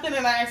like, nothing.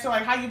 And I asked her,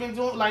 like, how you been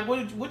doing? Like,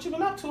 what you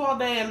been up to all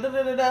day? And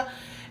da-da-da-da.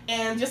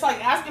 And just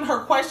like asking her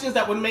questions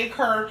that would make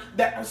her,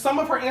 that some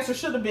of her answers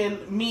should have been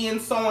me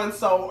and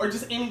so-and-so, or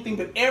just anything,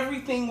 but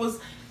everything was,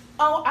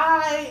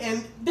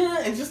 and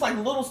just like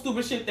little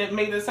stupid shit that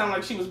made it sound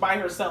like she was by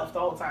herself the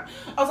whole time.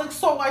 I was like,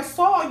 so I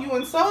saw you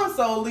and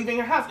so-and-so leaving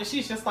your house, and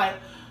she's just like,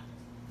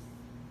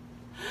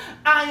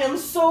 I am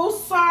so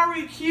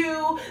sorry,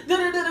 Q.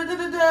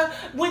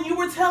 When you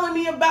were telling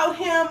me about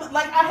him,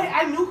 like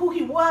I knew who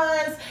he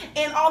was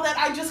and all that.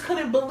 I just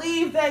couldn't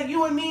believe that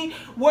you and me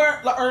were,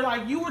 or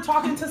like you were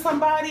talking to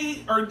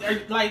somebody, or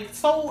like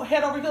so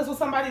head over heels with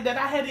somebody that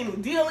I had any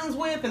dealings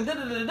with, and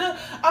I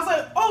was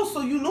like, oh,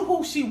 so you knew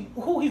who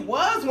he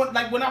was when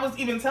I was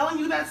even telling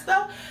you that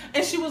stuff?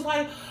 And she was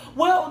like,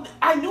 well,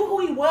 I knew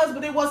who he was,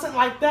 but it wasn't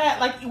like that.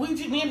 Like,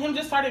 me and him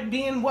just started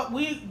being what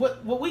we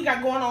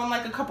got going on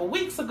like a couple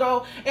weeks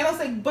ago. And I was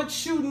like,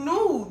 but you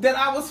knew that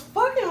I was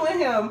fucking with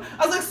him.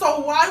 I was like,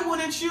 so why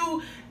wouldn't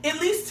you at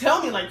least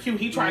tell me, like,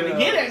 he tried to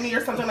get at me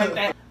or something like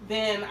that?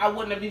 Then I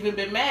wouldn't have even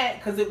been mad,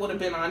 because it would have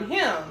been on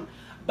him.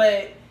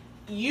 But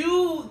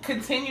you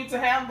continued to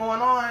have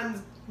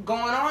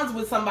going-ons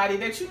with somebody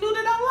that you knew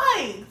that I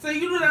liked. So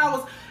you knew that I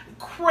was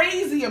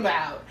crazy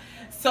about.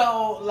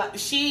 So,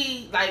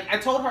 I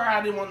told her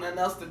I didn't want nothing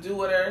else to do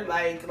with her.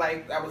 Like,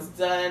 I was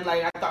done.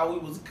 Like, I thought we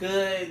was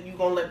good. You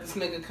gonna let this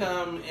nigga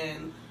come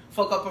and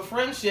fuck up a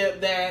friendship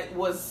that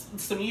was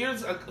some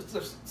years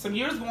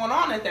going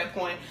on at that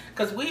point.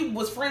 Because we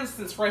was friends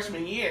since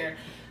freshman year.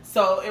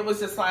 So, it was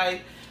just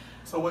like...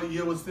 So, what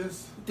year was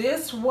this?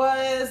 This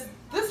was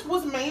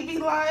maybe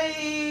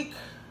like...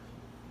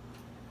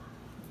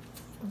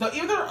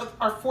 either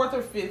our 4th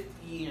or 5th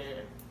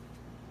year.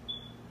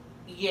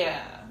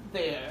 Yeah,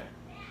 there.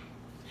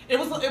 It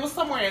was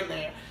somewhere in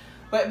there,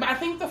 but I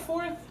think the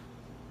 4th,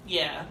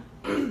 yeah.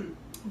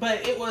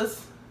 But it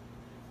was,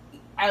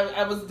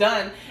 I was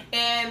done,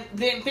 and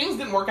then things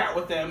didn't work out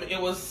with them. It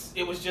was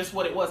just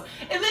what it was.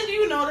 And then, do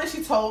you know that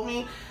she told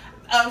me,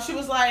 she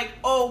was like,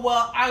 oh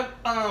well,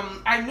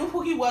 I knew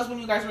who he was when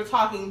you guys were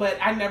talking, but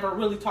I never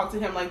really talked to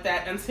him like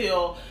that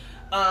until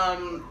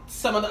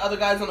some of the other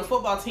guys on the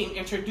football team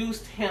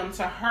introduced him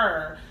to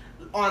her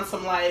on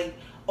some like,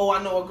 oh,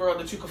 I know a girl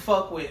that you could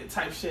fuck with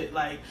type shit,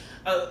 like,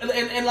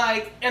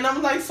 and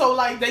I'm like, so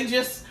like they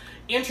just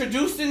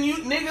introducing you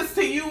niggas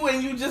to you,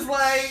 and you just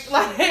like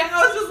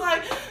I was just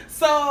like,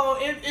 so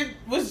it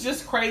was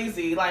just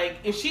crazy. Like,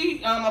 and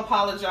she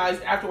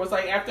apologized afterwards,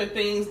 like after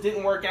things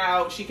didn't work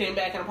out, she came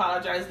back and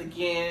apologized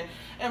again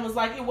and was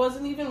like, it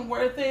wasn't even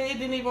worth it, it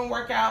didn't even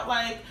work out,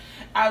 like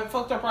I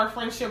fucked up our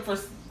friendship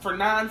for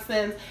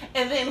nonsense.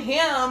 And then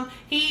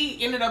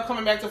he ended up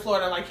coming back to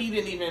Florida. Like, he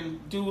didn't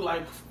even do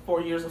like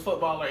 4 years of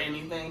football or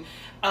anything.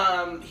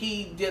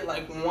 He did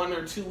like 1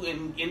 or 2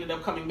 and ended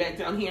up coming back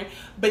down here.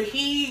 But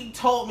he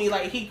told me,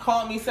 like, he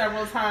called me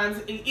several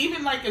times,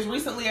 even like as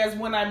recently as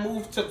when I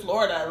moved to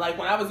Florida, like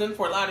when I was in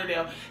Fort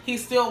Lauderdale, he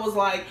still was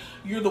like,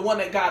 you're the one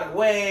that got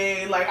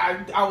away. Like,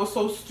 I was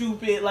so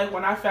stupid, like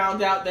when I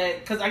found out that,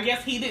 because I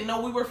guess he didn't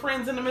know we were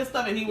friends in the midst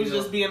of it. He was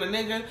just being a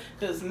nigga,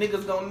 because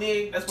niggas gonna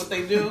nig, that's what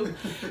they do.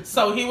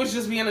 So he was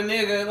just being a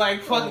nigga,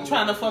 like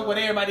trying to fuck with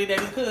everybody that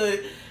he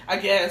could, I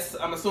guess,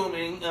 I'm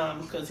assuming,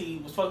 because he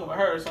was fucking with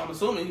her, so I'm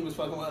assuming he was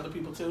fucking with other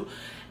people too.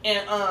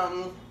 And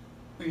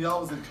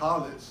y'all was in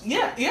college.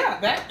 Yeah,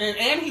 that,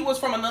 and he was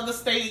from another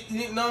state,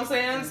 you know what I'm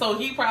saying? So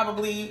he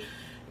probably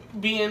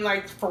being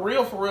like for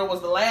real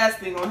was the last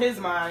thing on his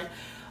mind.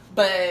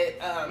 But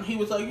he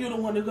was like, you the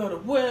one that got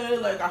away,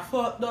 like I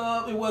fucked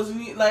up, it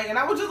wasn't like, and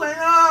I was just like,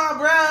 oh,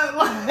 bruh,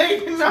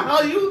 like,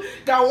 no, you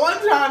got one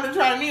time to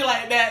try me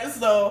like that.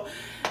 So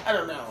I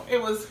don't know,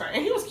 it was fine,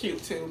 and he was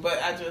cute too, but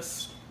I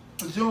just.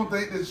 But you don't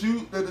think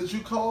that you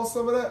caused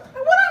some of that?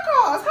 What I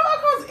caused? How I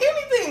caused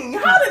anything?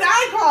 How did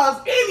I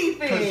cause anything?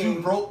 Because you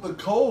broke the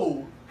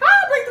code. How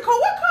I break the code?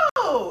 What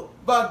code?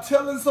 By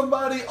telling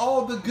somebody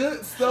all the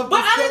good stuff.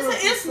 But I didn't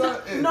say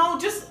it's no,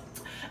 just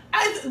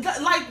I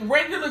like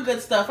regular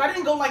good stuff. I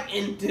didn't go like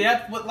in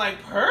depth with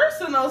like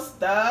personal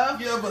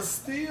stuff. Yeah, but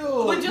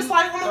still. But just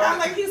like, oh my God,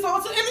 like he's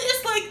also, and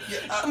it's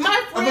like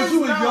my friends. But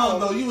you were know, young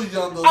though. You were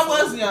young though. I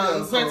was young,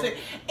 yeah, so.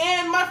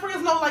 And my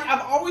friends know like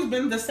I've always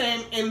been the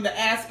same in the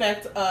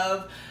aspect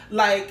of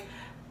like.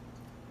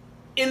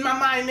 In my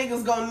mind,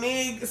 niggas gon'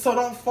 nig, so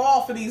don't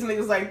fall for these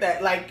niggas like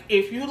that. Like,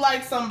 if you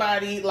like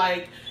somebody,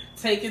 like,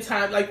 take your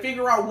time, like,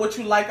 figure out what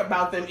you like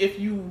about them if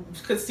you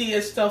could see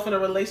yourself in a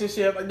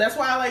relationship. Like, that's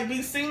why I like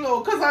be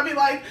single, because I be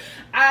like,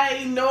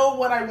 I know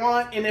what I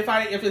want, and if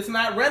it's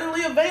not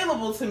readily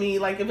available to me,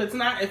 like,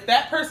 if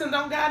that person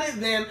don't got it,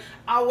 then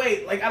I'll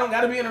wait. Like, I don't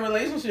gotta be in a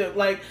relationship.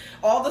 Like,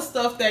 all the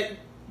stuff that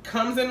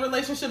comes in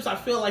relationships, I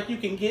feel like you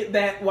can get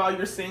that while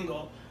you're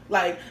single.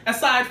 Like,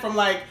 aside from,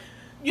 like,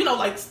 you know,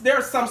 like,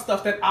 there's some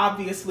stuff that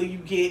obviously you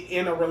get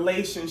in a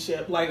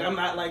relationship. Like, I'm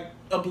not, like,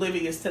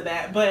 oblivious to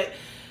that. But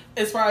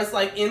as far as,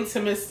 like,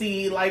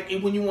 intimacy, like,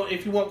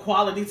 if you want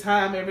quality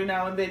time every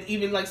now and then,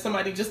 even, like,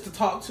 somebody just to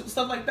talk to,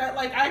 stuff like that,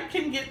 like, I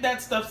can get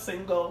that stuff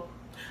single.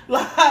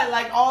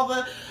 Like, all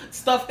the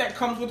stuff that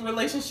comes with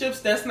relationships,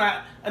 that's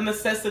not a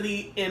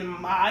necessity in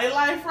my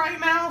life right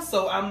now.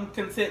 So I'm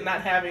content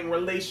not having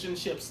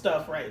relationship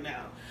stuff right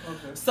now.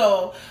 Okay.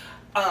 So,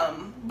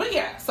 but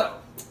yeah, so...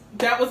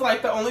 That was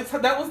like the only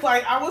time. That was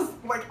like I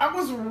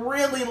was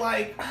really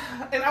like,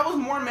 and I was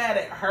more mad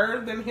at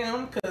her than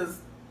him because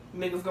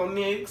niggas go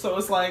nig. So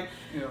it's like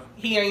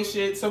he ain't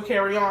shit. So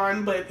carry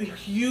on. But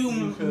you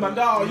my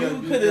dog,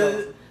 you could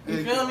have.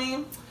 You feel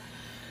me?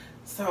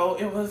 So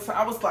it was.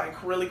 I was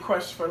like really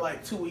crushed for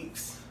like 2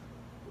 weeks,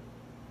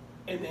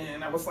 and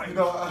then I was like,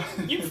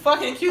 you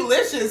fucking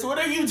cute-licious. What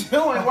are you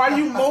doing? Why are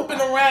you moping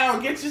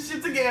around? Get your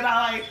shit together.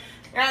 I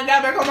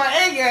got back on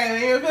my A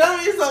game. You feel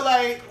me? So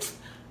like.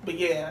 But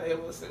yeah, it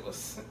was.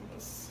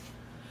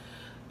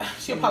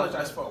 She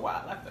apologized for a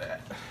while after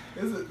that.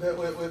 Is it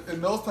that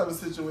in those type of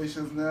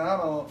situations? Now I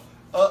don't.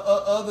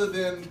 Other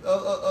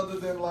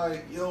than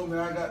like, yo man,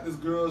 I got this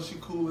girl. She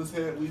cool as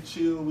heck. We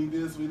chill. We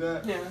this. We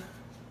that. Yeah.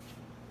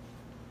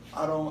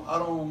 I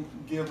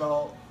don't give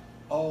out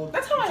all.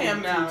 That's how I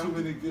am now. Too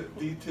many good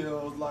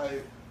details.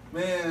 Like,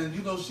 man,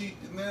 you know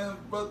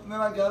but then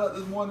I got up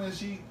this morning and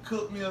she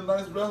cooked me a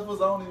nice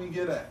breakfast. I don't even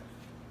get that.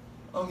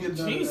 I don't get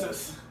none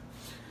Jesus. Of that.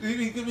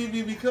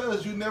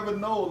 Because you never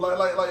know,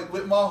 like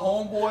with my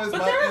homeboys, but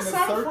my there are inner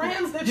some circle,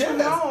 friends that you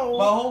know.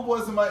 My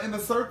homeboys in my inner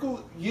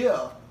circle,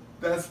 yeah,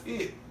 that's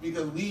it.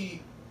 Because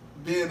we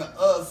been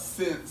us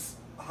since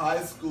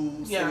high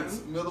school,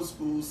 since middle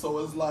school, so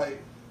it's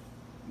like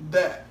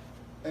that.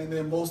 And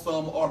then most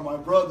of them are my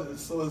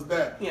brothers, so it's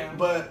that. Yeah.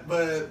 But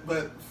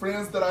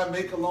friends that I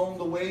make along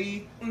the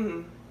way,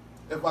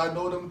 if I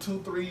know them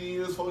 2, 3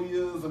 years, 4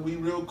 years, and we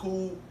real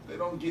cool, they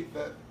don't get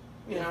that.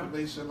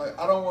 Information. Like,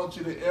 I don't want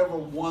you to ever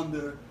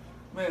wonder,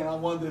 man, I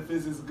wonder if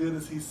it's as good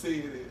as he said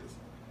it is.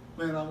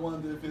 Man, I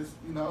wonder if it's,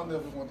 I never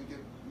want to get,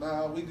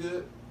 nah, we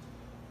good.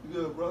 We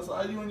good, bro. So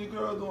how you and your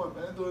girl doing,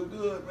 man? Doing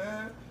good,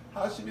 man.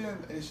 How she been?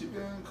 Hey, she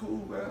been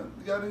cool, man.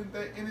 You got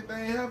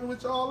anything happen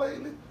with y'all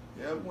lately?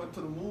 Yeah, we went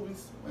to the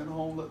movies, went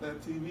home, looked at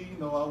TV. You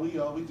know how we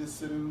are. We just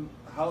sit in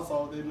the house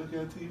all day looking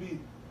at TV.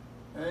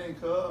 Hey,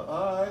 cuz,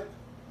 all right.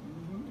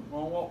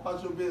 Don't walk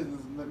about your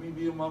business and let me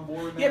be in my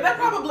boring. Yeah, that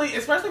probably,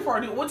 especially for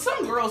with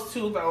some girls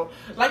too, though.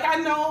 Like, I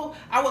know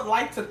I would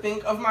like to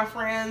think of my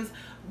friends,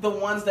 the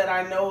ones that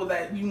I know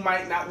that you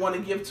might not want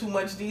to give too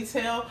much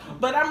detail,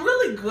 but I'm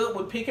really good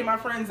with picking my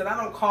friends, and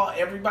I don't call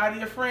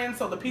everybody a friend.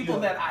 So the people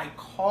that I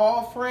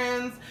call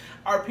friends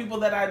are people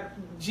that I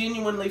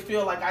genuinely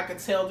feel like I could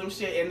tell them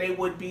shit, and they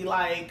would be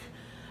like,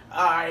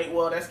 all right,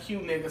 well, that's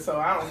cute, nigga, so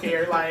I don't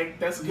care. Like,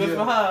 that's good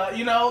for her,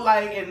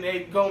 like, and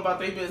they go about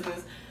their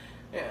business.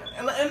 Yeah,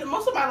 and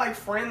most of my like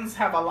friends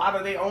have a lot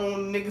of their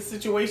own nigga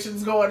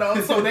situations going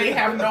on, so they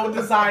have no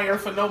desire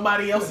for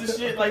nobody else's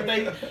shit. Like,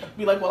 they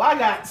be like, well, I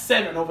got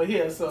 7 over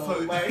here, so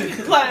like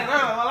oh,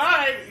 well, all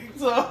right,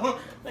 so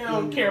they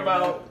don't care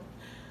about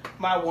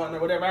my one or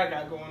whatever I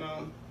got going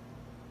on.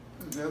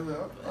 Yeah,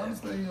 I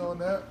understand you on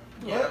that.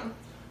 Yeah. But,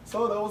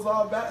 so that was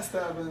all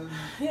backstabbing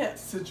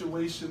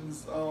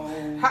situations.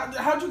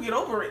 How'd you get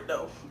over it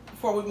though?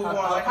 Before we move on,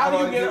 like how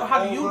do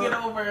you get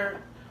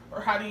over? Or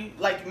how do you,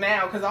 like,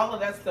 now, because all of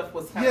that stuff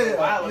was kind of a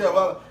while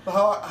ago. But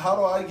how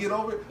do I get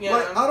over it? Yeah.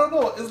 Like, I don't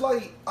know. It's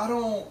like, I'm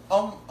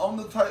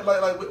the type,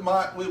 like with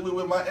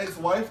my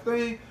ex-wife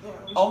thing,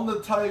 I'm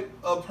the type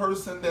of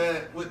person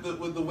that, with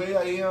the way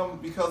I am,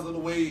 because of the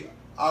way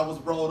I was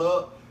brought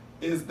up,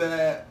 is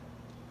that,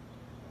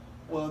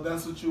 well,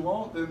 that's what you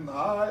want, then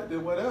all right,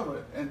 then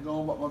whatever, and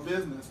go about my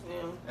business.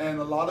 Yeah. And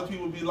a lot of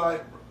people be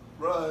like,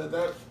 bruh,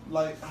 that,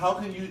 like, how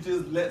can you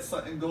just let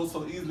something go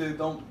so easily?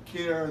 Don't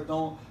care,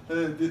 don't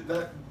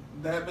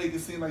that make it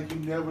seem like you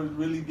never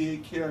really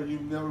did care, you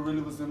never really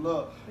was in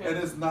love. Yeah. And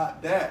it's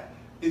not that.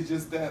 It's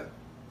just that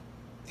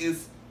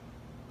it's,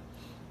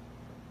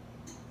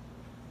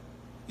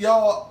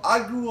 y'all,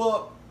 I grew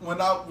up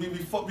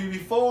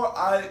before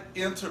I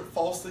entered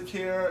foster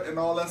care and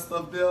all that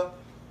stuff there,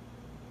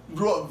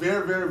 grew up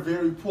very, very,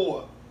 very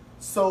poor.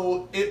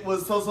 So it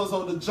was so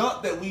the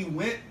junk that we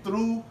went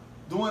through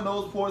during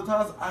those poor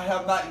times, I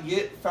have not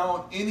yet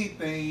found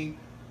anything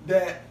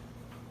that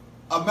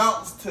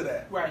amounts to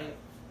that. Right.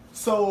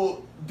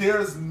 So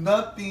there's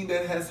nothing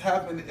that has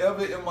happened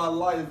ever in my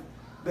life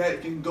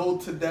that can go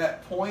to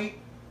that point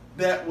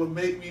that would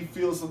make me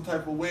feel some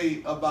type of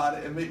way about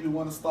it and make me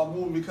want to start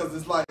moving, because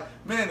it's like,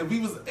 man, if we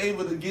was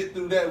able to get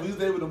through that, we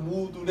was able to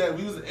move through that,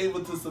 we was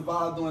able to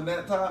survive during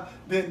that time,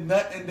 then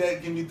nothing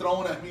that can be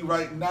thrown at me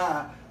right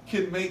now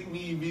can make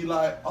me be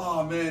like,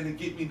 oh man, and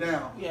get me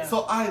down. Yeah.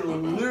 So I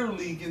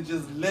literally can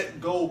just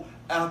let go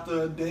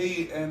after a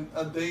day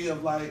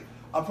of like,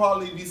 I'll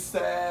probably be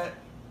sad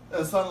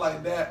or something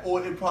like that,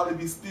 or it probably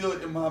be still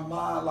in my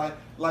mind,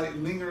 like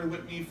lingering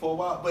with me for a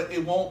while, but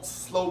it won't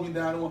slow me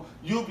down.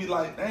 You'll be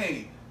like,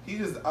 dang, he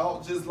is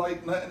out just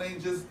like nothing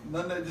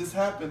that just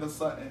happened or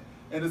something.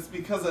 And it's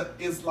because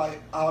it's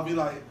like, I'll be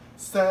like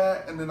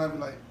sad, and then I'll be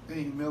like,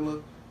 dang,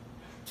 Miller,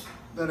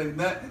 that ain't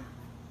nothing.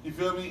 You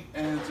feel me?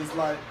 And it's just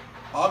like,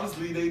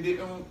 obviously they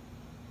didn't.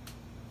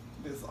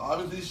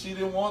 Obviously she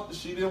didn't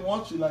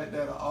want you like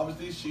that. Or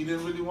obviously she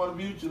didn't really want to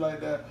be with you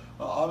like that.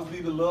 Or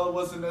obviously the love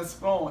wasn't that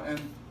strong.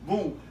 And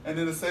boom. And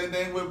then the same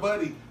thing with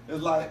Buddy.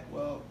 It's like,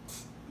 well,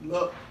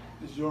 look,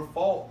 it's your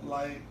fault.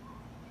 Like,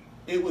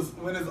 it was,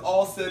 when it's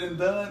all said and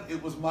done,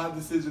 it was my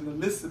decision to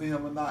listen to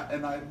him or not,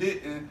 and I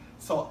didn't.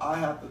 So I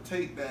have to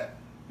take that.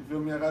 You feel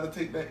me? I got to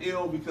take that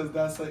ill because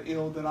that's an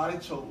ill that I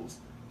chose.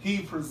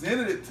 He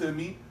presented it to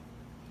me.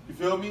 You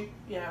feel me?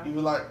 Yeah. He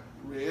was like,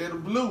 red or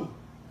blue.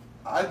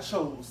 I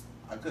chose.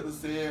 I could have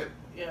said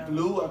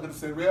blue. I could have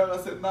said red. I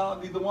said no,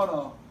 neither one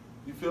of them.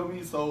 You feel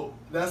me? So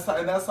that's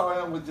how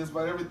I am with just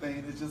about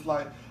everything. It's just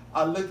like,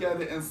 I look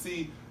at it and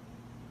see,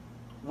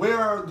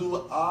 where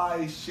do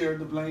I share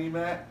the blame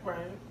at? Right.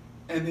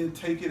 And then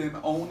take it and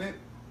own it.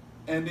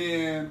 And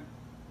then,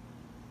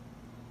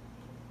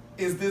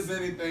 is this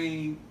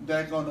anything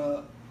that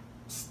gonna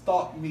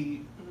stop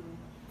me?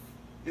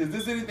 Is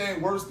this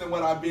anything worse than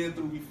what I've been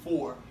through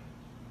before?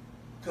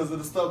 Because of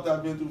the stuff that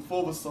I've been through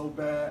before was so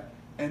bad,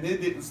 and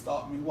it didn't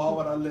stop me. Why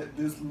would I let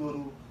this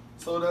little?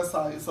 So that's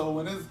how. So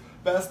when it's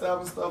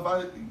backstabbing stuff,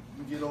 I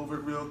get over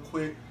it real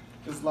quick.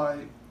 It's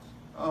like,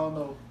 I don't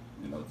know,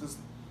 just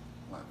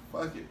like,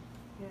 fuck it.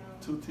 Yeah.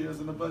 2 tears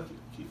in the bucket.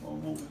 Keep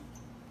on moving.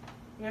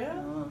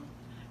 Yeah.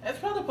 It's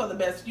probably for the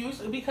best,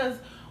 usually, because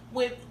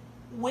with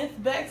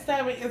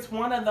backstabbing, it's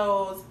one of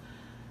those,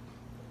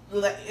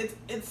 like,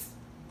 it's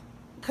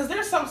because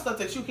there's some stuff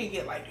that you can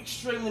get like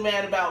extremely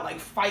mad about, like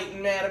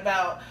fighting mad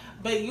about,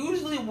 but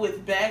usually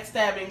with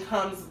backstabbing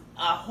comes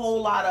a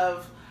whole lot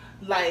of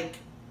like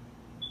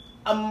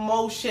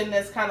emotion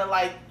that's kind of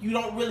like you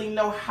don't really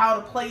know how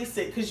to place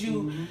it, because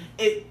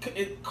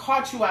it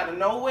caught you out of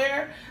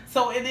nowhere.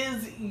 So it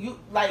is, you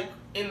like,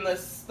 in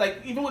this, like,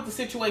 even with the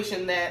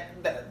situation that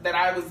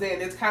I was in,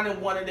 it's kind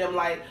of one of them,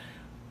 like,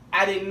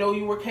 I didn't know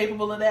you were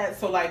capable of that,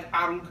 so like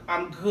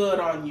I'm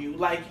good on you.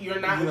 Like, you're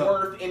not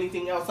worth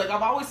anything else. Like,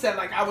 I've always said,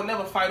 like, I would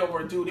never fight over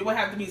a dude. It would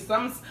have to be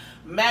some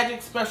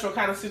magic special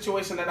kind of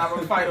situation that I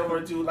would fight over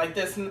a dude. Like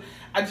this,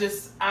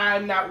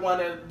 I'm not one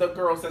of the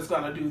girls that's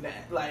gonna do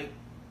that. Like,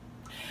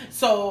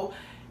 so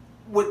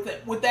with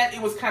that,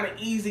 it was kind of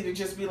easy to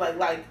just be like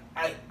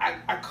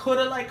I could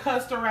have like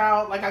cussed her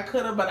out, like I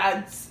could have, but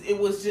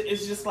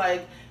it's just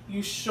like,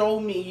 you showed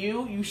me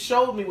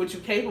what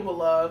you're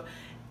capable of.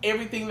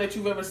 Everything that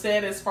you've ever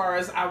said as far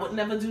as I would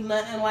never do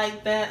nothing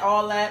like that,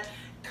 all that,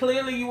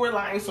 clearly you were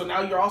lying, so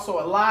now you're also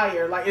a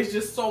liar. Like, it's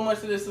just so much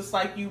of this. It's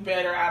like, you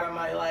better out of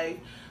my life.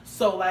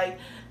 So like,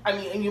 I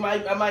mean, and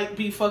I might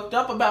be fucked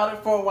up about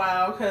it for a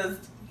while because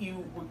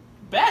you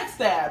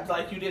backstabbed,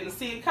 like you didn't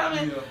see it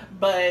coming.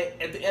 But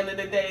at the end of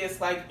the day,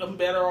 it's like, I'm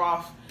better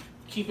off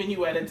keeping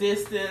you at a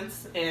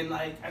distance, and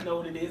like, I know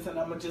what it is, and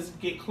I'm gonna just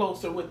get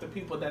closer with the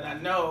people that I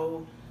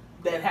know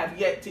that have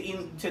yet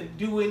to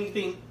do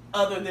anything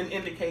other than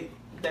indicate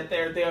that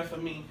they're there for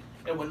me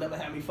and would never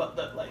have me fucked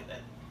up like that.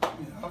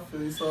 Yeah, I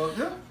feel you. So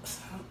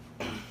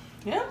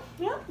yeah.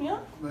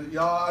 But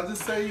y'all, I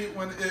just say,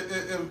 when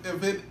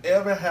if it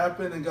ever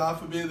happened, and God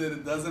forbid that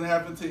it doesn't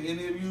happen to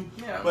any of you,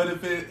 but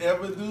if it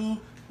ever do,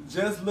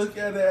 just look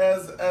at it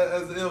as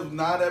if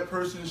now that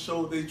person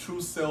showed their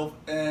true self,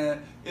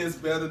 and it's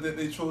better that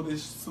they show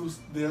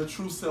their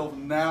true self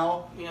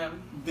now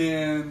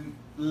than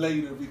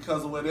later,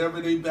 because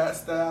whatever they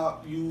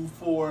backstab you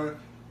for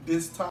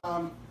this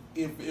time,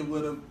 if it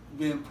would have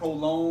been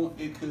prolonged,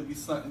 it could be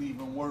something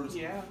even worse.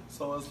 Yeah.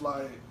 So it's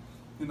like,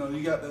 you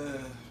got to,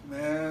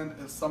 man,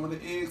 if some of the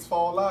eggs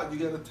fall out, you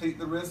got to take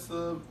the rest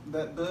of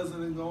that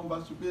dozen and go on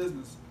about your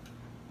business.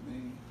 I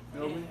mean,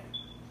 feel me?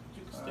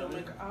 You can still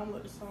make an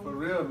omelet or something. For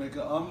real, make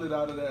an omelet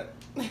out of that.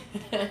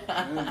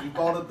 Man, you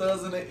bought a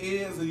dozen of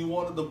eggs and you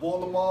wanted to boil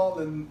them all,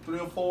 and 3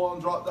 or 4 of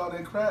them dropped out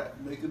and cracked.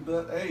 Make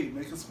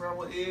a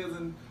scrambled eggs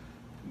and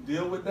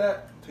deal with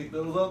that. Take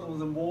those other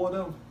ones and boil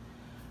them.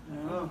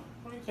 Or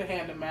you can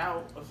hand them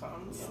out or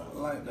something. Something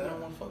like that. You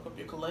don't want to fuck up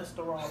your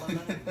cholesterol in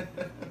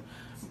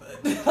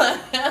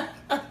there.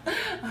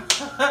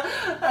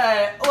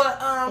 Alright,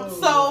 well,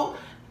 so,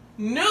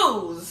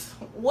 news.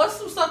 What's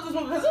some stuff this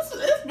month? Because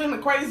it's been a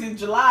crazy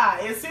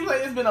July. It seems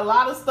like it's been a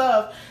lot of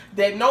stuff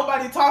that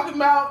nobody talking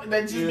about,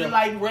 that just Yeah. be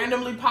like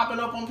randomly popping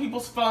up on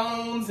people's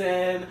phones,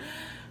 and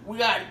we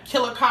got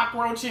killer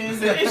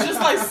cockroaches, and it's just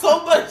like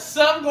so much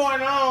stuff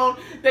going on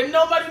that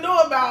nobody know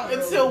about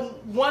until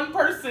one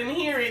person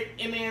hear it,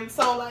 and then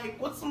so like,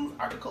 what's some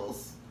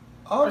articles?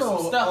 I Or don't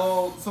some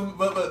know. stuff.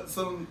 But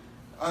some.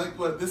 I think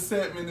what this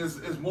segment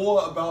is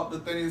more about the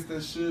things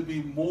that should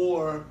be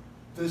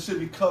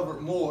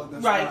covered more.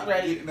 That's not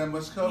getting that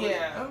much coverage.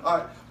 Yeah.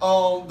 All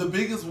right. The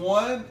biggest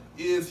one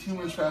is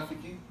human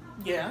trafficking.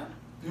 Yeah.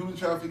 Human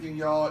trafficking,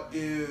 y'all,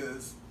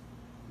 is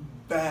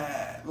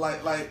bad.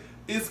 Like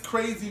it's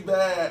crazy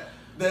bad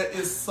that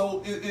it's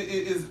so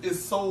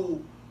it's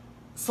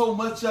so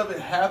much of it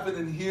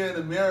happening here in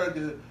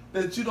America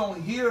that you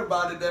don't hear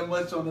about it that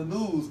much on the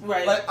news.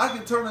 Right. Like I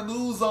can turn the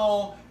news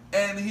on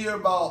and hear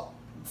about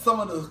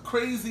some of the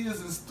craziest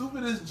and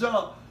stupidest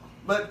junk,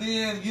 but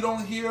then you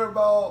don't hear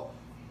about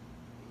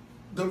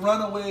the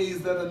runaways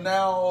that are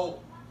now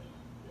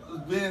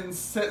being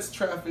sex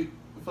trafficked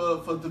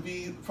for to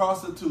be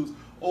prostitutes,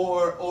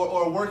 or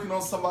working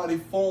on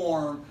somebody's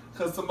farm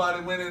because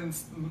somebody went and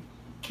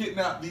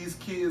kidnapped these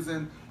kids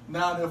and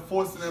now they're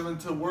forcing them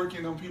into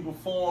working on people's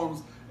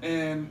farms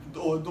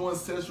or doing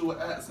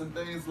sexual acts and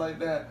things like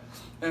that.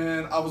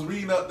 And I was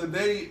reading up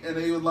today, and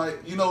they were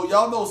like,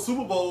 y'all know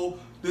Super Bowl.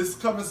 This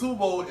coming Super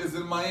Bowl is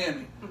in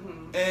Miami,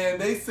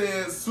 and they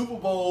said Super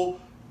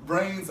Bowl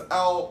brings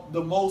out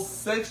the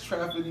most sex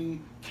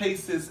trafficking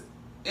cases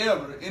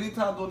ever.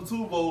 Anytime during the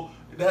Super Bowl,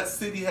 that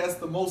city has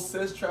the most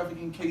sex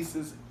trafficking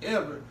cases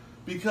ever,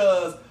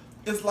 because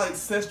it's like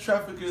sex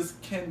traffickers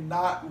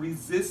cannot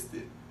resist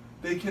it.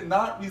 They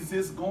cannot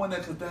resist going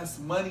there because that's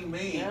money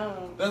made. Yeah.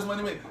 That's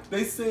money made.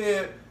 They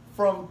said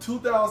from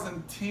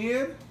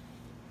 2010,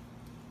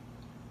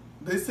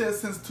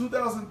 since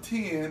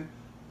 2010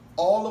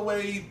 all the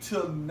way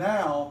till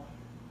now,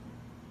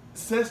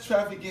 sex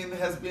trafficking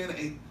has been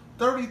a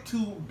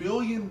 $32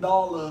 billion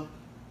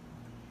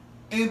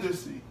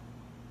industry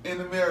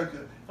in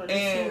America.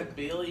 32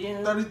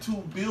 billion. 32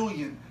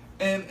 billion.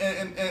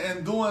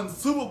 And during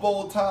Super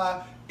Bowl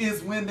time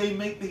is when they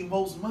make the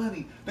most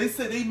money. They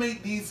said they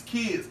make these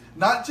kids,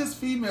 not just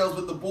females,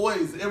 but the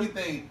boys,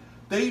 everything.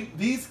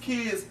 These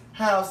kids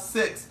have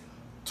sex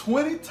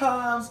 20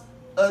 times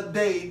a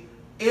day,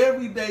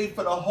 every day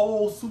for the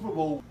whole Super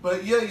Bowl.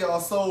 But yeah, y'all,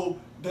 so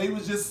they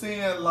was just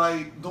saying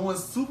like during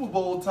Super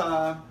Bowl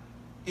time,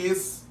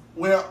 it's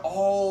where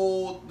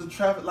all the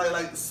traffic,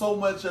 like so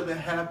much of it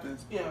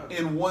happens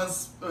in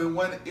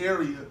one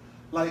area.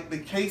 Like the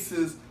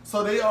cases,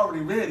 so they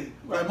already ready.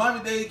 Right. Like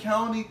Miami-Dade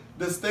County,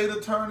 the state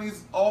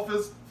attorney's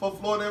office for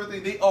Florida,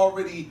 everything, they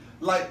already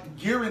like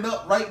gearing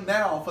up right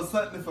now for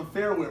something for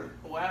February.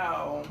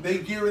 Wow. They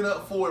gearing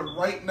up for it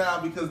right now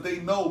because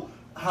they know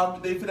how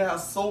they finna have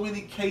so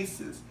many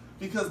cases,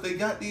 because they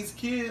got these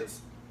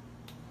kids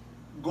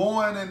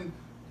going, and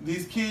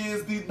these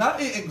kids,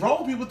 and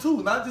grown people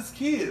too, not just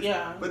kids.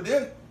 Yeah. But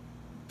they're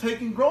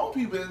taking grown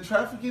people and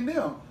trafficking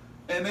them.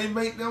 And they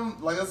make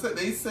them, like I said,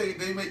 they say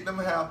they make them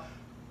have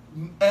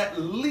at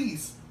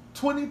least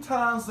 20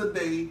 times a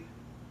day,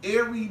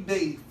 every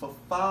day for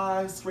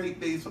 5 straight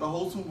days for the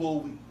whole Super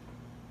Bowl week.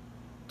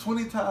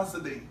 20 times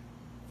a day,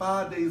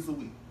 5 days a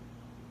week.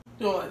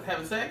 Doing what?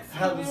 Having sex?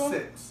 Having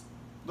sex.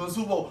 The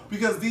Super Bowl.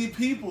 Because these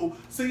people,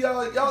 see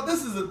y'all,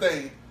 this is the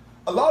thing.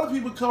 A lot of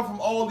people come from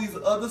all these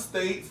other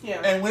states,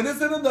 and when it's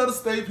in another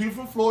state, people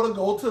from Florida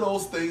go to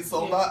those states,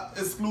 so I'm not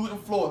excluding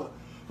Florida.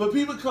 But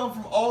people come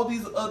from all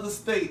these other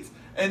states,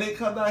 and they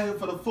come down here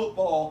for the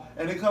football,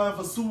 and they come in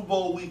for Super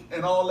Bowl week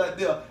and all that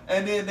there,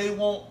 and then they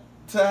want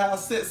to have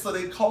sex, so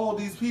they call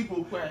these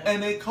people,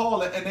 and they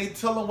call it, and they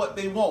tell them what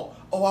they want.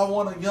 Oh, I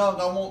want a young,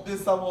 I want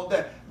this, I want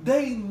that.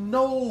 They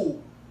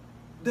know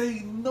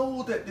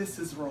that this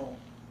is wrong.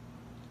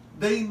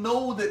 They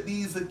know that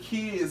these are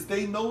kids.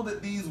 They know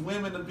that these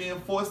women are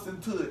being forced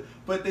into it,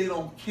 but they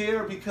don't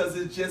care because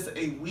it's just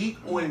a week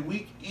or a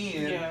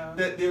weekend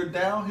that they're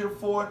down here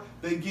for.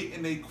 They get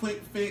in a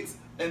quick fix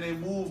and they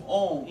move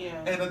on.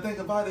 And the thing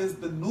about it is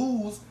the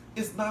news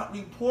is not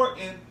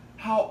reporting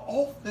how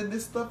often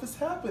this stuff is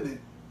happening.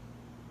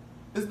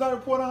 It's not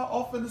reporting how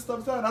often this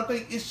stuff is happening. I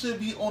think it should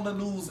be on the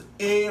news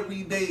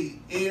every day,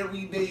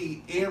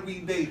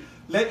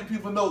 letting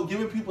people know,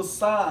 giving people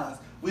signs.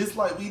 It's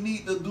like we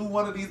need to do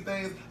one of these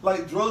things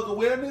like drug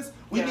awareness.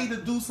 We need to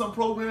do some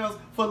programs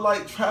for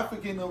like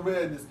trafficking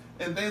awareness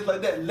and things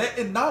like that.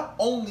 Letting not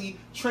only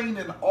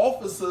training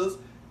officers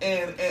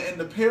and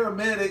the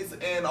paramedics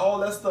and all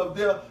that stuff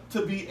there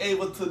to be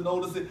able to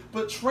notice it,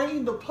 but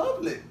train the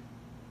public.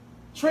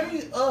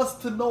 Train us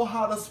to know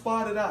how to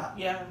spot it out.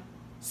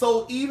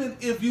 So even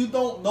if you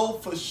don't know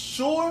for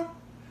sure,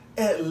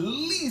 at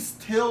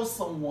least tell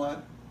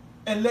someone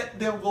and let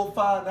them go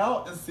find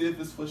out and see if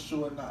it's for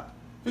sure or not.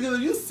 Because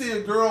if you see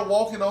a girl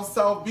walking on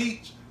South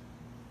Beach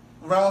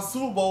around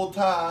Super Bowl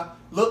time,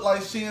 look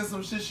like she in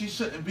some shit she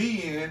shouldn't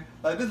be in,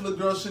 like this little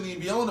girl shouldn't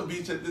even be on the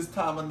beach at this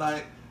time of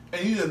night,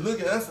 and you just look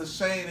at it, that's a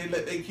shame they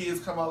let their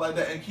kids come out like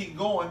that and keep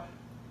going.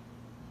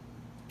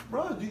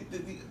 Bro,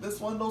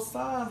 that's one of those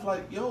signs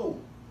like, yo,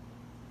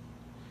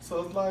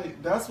 So it's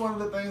like that's one of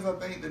the things I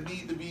think that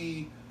need to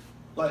be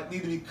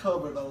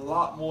covered a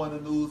lot more in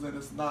the news, and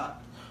it's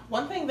not.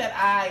 One thing that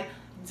I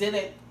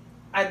didn't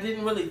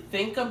really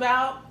think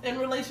about in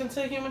relation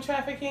to human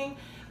trafficking,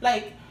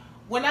 like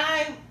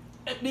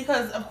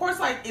because of course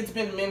like it's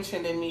been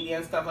mentioned in media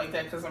and stuff like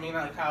that, because I mean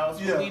like how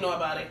else would we know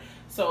about it?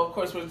 So of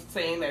course we're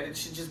saying that it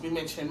should just be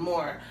mentioned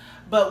more.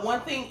 But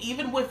one thing,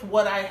 even with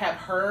what I have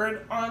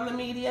heard on the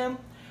media,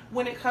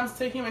 when it comes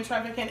to human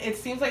trafficking, it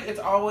seems like it's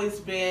always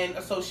been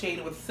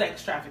associated with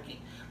sex trafficking.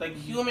 Like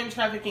human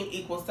trafficking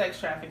equals sex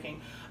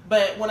trafficking.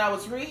 But when I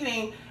was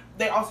reading,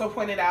 they also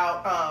pointed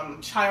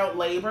out child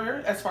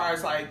labor, as far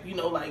as like, you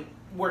know, like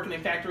working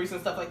in factories and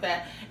stuff like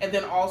that. And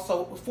then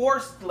also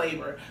forced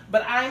labor.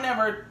 But I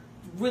never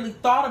really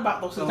thought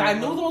about those things. I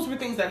knew those were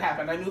things that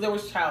happened. I knew there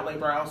was child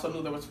labor. I also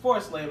knew there was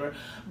forced labor.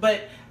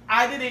 But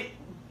I didn't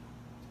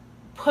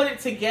put it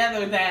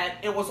together that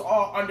it was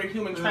all under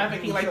human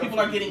trafficking. Like people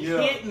are getting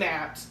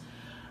kidnapped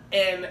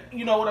and,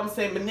 you know what I'm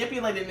saying,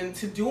 manipulated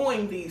into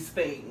doing these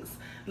things.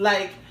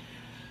 Like,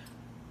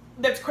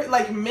 that's crazy.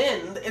 Like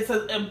men, it's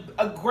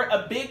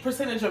a big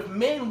percentage of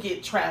men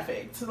get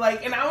trafficked.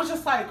 Like, and I was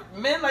just like,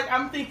 men, like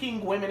I'm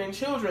thinking women and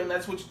children.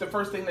 That's the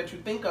first thing that you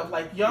think of,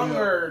 like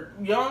younger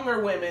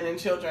women and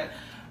children.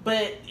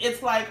 But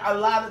it's like a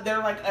lot of, they're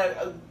like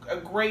a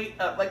great,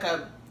 like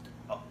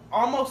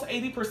almost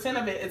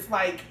 80% of it. It's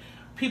like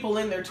people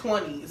in their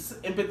 20s,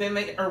 but then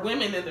or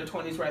women in their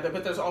 20s rather,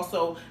 but there's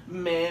also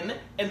men,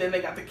 and then they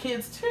got the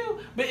kids too.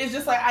 But it's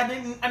just like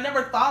I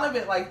never thought of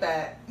it like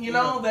that, you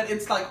know, that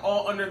it's like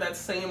all under that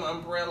same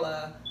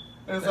umbrella.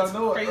 As I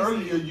know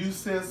earlier, you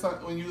said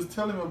something when you was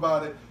telling me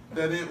about it,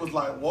 that it was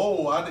like,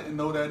 whoa, I didn't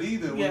know that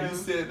either. When you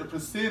said the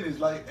percentage,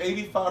 like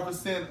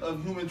 85%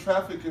 of human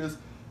traffickers,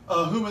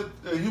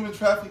 human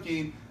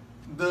trafficking,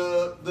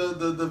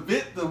 the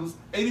victims,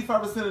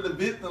 85% of the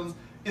victims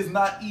is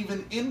not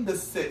even in the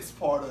sex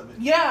part of it.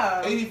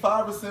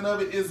 85%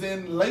 of it is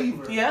in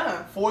labor.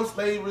 Forced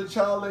labor,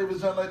 child labor,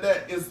 something like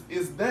that.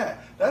 Is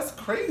that. That's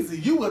crazy.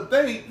 You would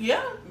think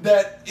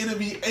that it'll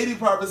be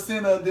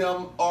 85% of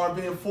them are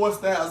being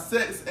forced to have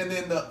sex, and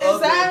then the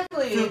other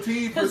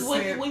 15%. Because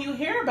when you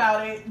hear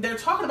about it, they're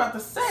talking about the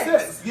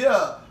sex.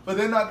 But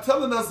they're not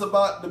telling us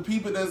about the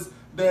people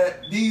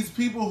that these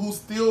people who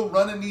still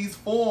running these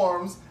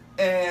forms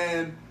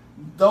and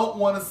don't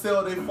want to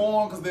sell their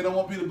form because they don't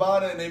want people to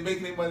buy it, and they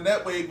making their money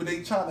that way, but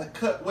they trying to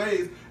cut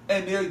ways,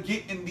 and they're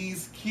getting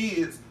these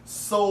kids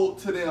sold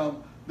to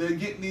them. They're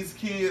getting these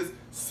kids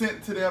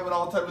sent to them and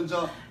all type of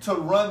junk to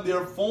run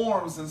their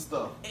farms and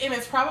stuff. And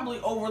it's probably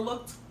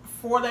overlooked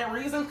for that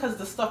reason, because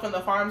the stuff in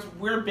the farms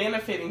we're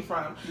benefiting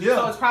from.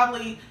 So it's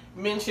probably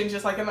mentioned,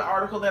 just like in the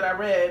article that I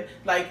read,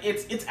 like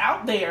it's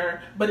out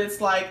there, but it's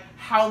like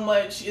how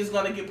much is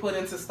going to get put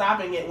into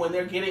stopping it when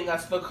they're getting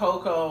us the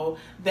cocoa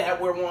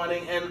that we're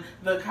wanting, and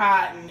the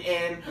cotton,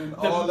 and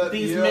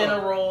these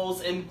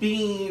minerals and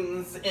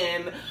beans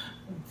and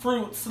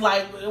fruits.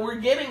 Like we're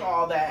getting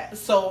all that,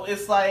 so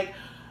it's like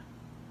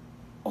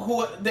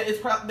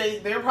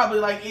they're probably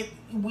like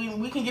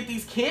we can get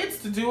these kids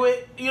to do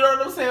it, you know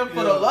what I'm saying,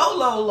 for the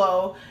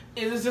low.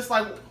 It's just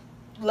like,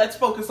 let's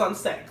focus on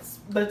sex.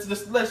 Let's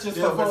just focus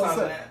on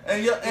that.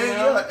 And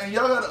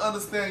y'all gotta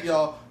understand,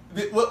 y'all.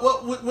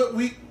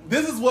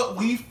 This is what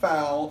we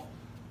found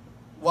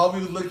while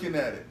we were looking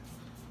at it.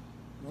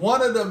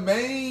 One of the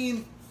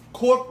main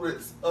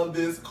corporates of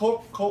this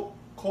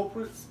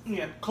corporates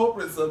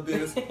of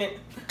this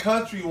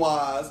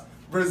country-wise,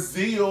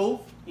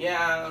 Brazil.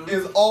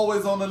 Is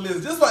always on the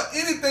list. Just about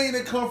anything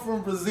that comes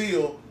from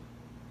Brazil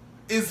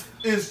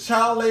is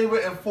child labor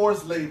and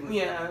forced labor.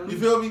 You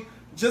feel me?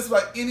 Just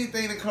about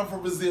anything that comes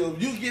from Brazil.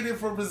 If you get it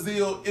from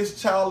Brazil, it's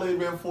child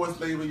labor and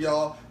forced labor,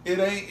 y'all. It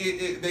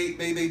ain't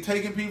they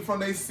taking people from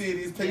their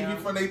cities, taking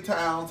people from their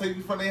towns, taking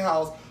people from their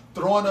house,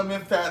 throwing them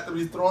in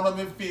factories, throwing them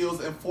in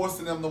fields, and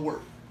forcing them to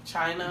work.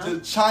 China's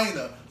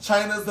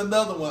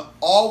another one,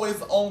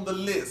 always on the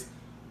list.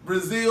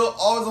 Brazil,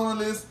 always on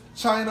the list.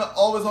 China,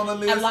 always on the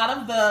list. A lot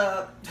of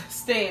the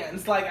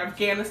stands, like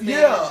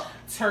Afghanistan,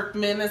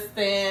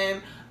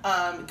 Turkmenistan,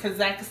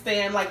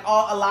 Kazakhstan, like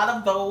a lot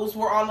of those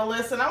were on the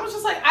list, and I was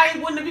just like, I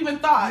wouldn't have even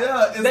thought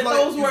that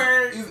those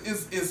were.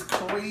 It's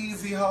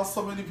crazy how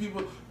so many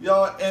people,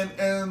 y'all,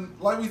 and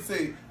like we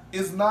say,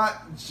 it's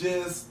not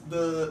just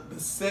the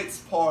sex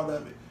part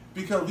of it,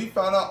 because we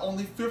found out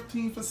only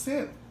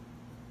 15%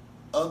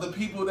 of the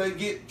people that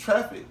get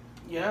trafficked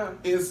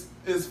is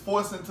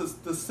forced into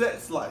the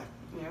sex life.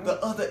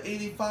 The other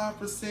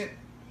 85%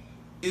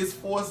 is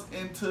forced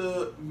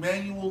into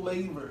manual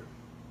labor.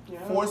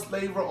 Forced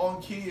labor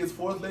on kids,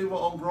 forced labor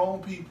on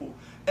grown people.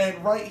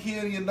 And right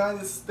here in the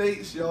United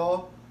States,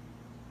 y'all,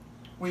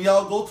 when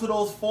y'all go to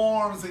those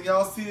farms and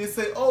y'all see, they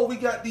say, oh, we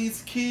got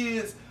these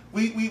kids,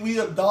 we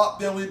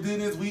adopt them, we do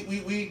this,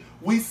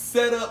 we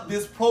set up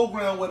this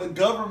program where the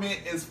government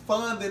is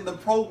funding the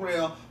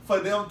program for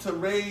them to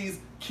raise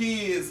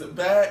kids,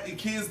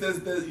 kids that's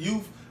the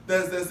youth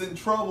that's in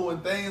trouble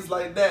and things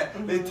like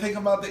that. They take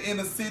them out the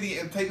inner city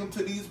and take them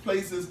to these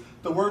places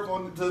to work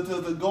on to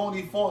go on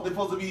these farms. They're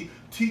supposed to be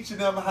teaching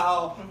them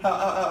how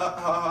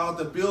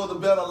to build a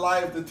better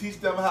life, to teach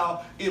them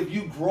how if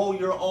you grow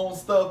your own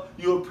stuff,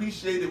 you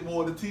appreciate it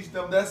more, to teach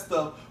them that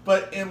stuff.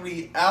 But in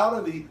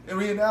reality,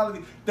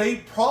 they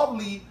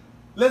probably,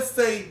 let's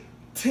say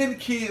 10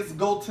 kids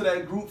go to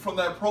that group from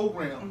that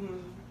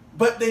program,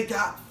 but they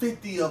got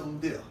 50 of them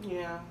there.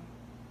 Yeah.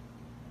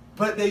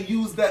 But they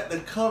use that to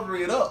cover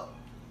it up,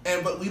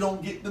 but we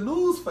don't get the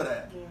news for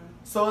that. Yeah.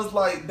 So it's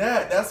like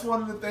that. That's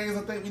one of the things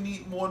I think we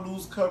need more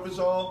news coverage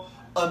on.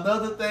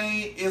 Another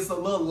thing is a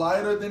little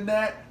lighter than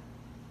that.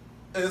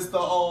 Is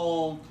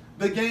the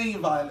gang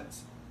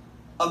violence.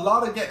 A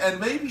lot of and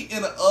maybe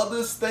in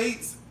other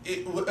states,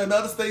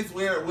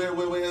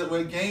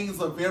 where gangs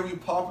are very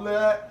popular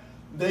at,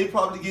 they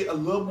probably get a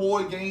little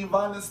more gang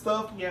violence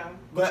stuff. Yeah.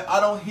 But I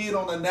don't hear it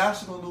on the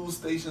national news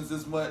stations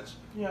as much.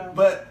 Yeah.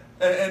 But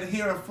and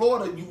here in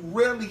Florida, you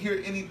rarely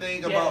hear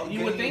anything about gang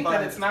you would think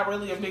violence. that it's not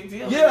really a big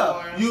deal Yeah,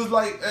 anymore. you was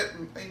like,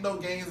 ain't no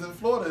gangs in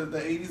Florida. The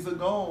 80s are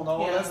gone.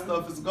 All that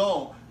stuff is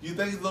gone. You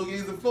think there's no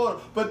gangs in Florida.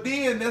 But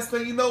then, next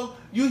thing you know,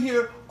 you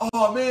hear,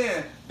 oh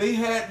man, they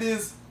had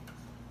this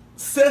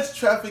sex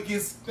trafficking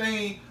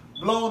thing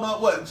blown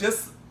up,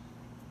 just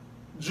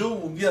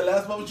June. Yeah,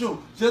 last month was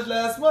June. Just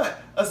last month,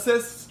 a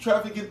sex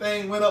trafficking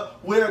thing went up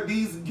where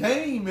these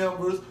gang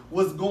members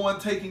was going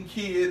taking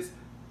kids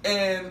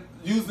and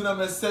using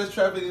them as sex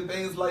trafficking and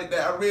things like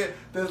that. I read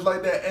things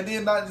like that. And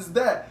then not just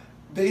that,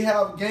 they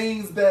have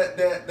gangs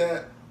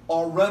that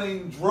are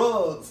running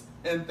drugs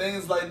and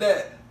things like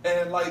that.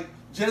 And like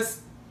just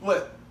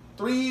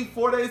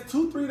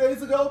 2-3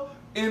 days ago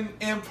in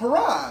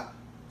Parai,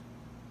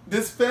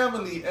 this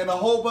family and a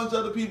whole bunch of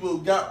other people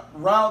got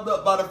riled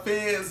up by the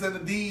feds and the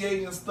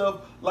DEA and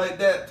stuff like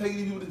that,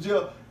 taking people to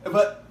jail.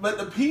 But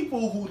the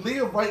people who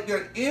live right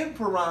there in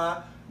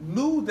Parai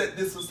knew that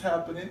this was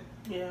happening.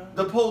 Yeah.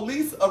 The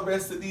police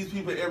arrested these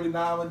people every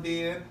now and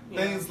then,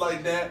 things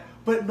like that.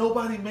 But there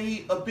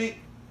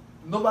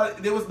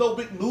was no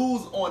big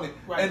news on it.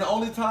 Right. And the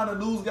only time the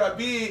news got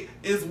big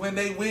is when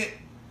they went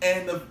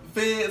and the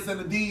feds and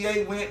the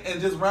DEA went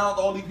and just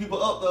rounded all these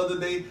people up the other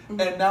day,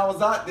 and now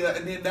it's out there,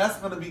 and then that's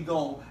going to be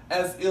gone.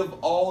 As if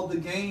all the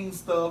gang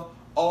stuff,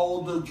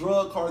 all the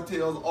drug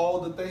cartels, all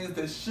the things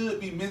that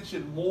should be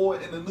mentioned more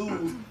in the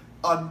news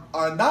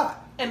are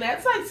not. And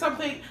that's like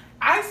something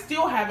I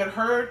still haven't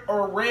heard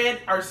or read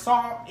or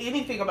saw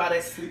anything about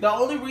it. The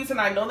only reason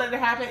I know that it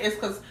happened is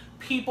because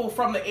people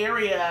from the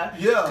area,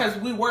 because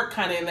we work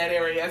kind of in that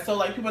area, so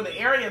like people in the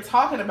area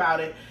talking about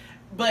it.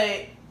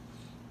 But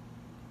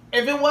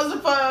if it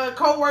wasn't for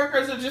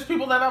coworkers or just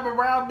people that I'm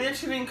around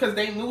mentioning because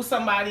they knew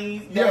somebody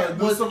that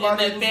was in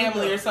that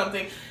family or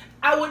something,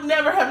 I would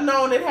never have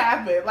known it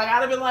happened. Like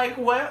I'd have been like,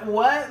 what?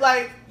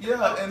 Like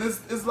and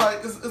it's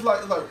like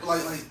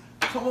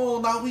come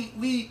on now,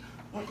 we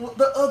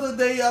the other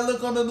day I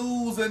look on the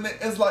news and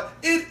it's like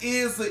it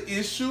is an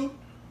issue.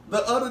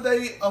 The other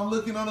day I'm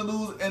looking on the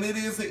news and it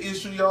is an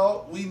issue,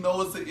 y'all. We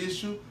know it's an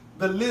issue.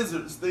 The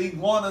lizards, the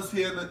iguanas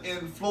here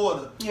in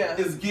Florida,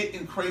 is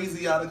getting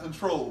crazy out of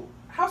control.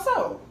 How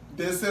so?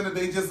 They're saying that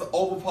they just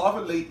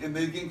overpopulate and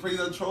they're getting crazy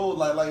out of control.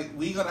 Like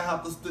we're gonna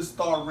have to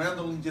start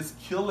randomly just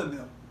killing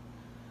them,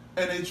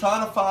 and they're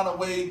trying to find a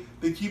way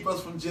to keep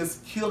us from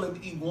just killing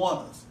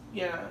iguanas.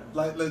 Yeah.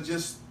 Like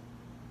just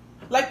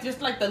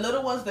like the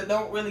little ones that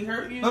don't really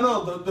hurt you.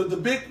 No, the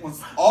big ones.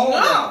 All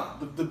of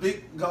them. The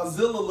big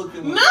Godzilla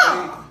looking ones.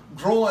 No.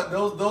 Growing,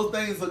 those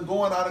things are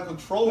going out of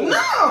control. No.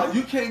 Like,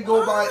 you can't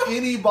go by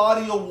any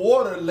body of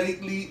water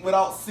lately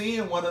without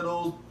seeing one of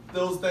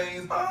those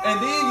things.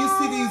 And then you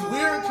see these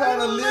weird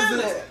kind of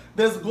lizards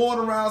that's going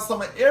around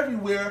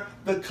everywhere.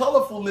 The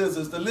colorful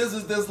lizards. The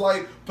lizards that's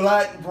like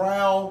black,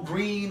 brown,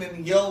 green,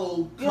 and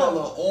yellow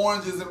color.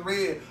 Oranges and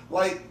red.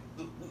 Like,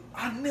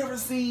 I never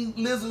seen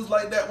lizards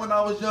like that when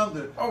I was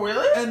younger. Oh,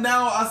 really? And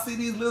now I see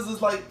these lizards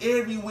like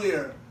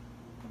everywhere.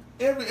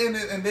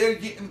 And they're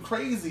getting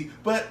crazy.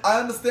 But I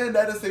understand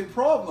that is a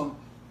problem.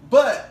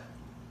 But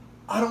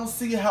I don't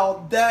see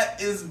how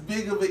that is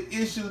big of an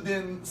issue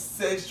than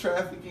sex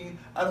trafficking,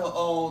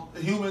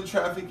 human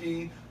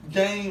trafficking,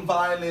 gang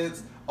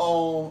violence,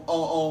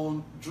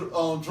 on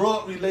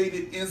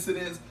drug-related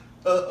incidents,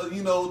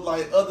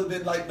 like other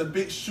than like the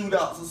big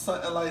shootouts or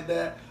something like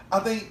that. I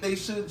think they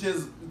should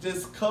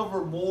just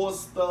cover more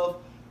stuff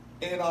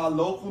in our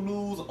local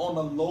news on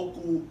a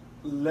local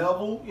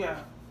level. Yeah.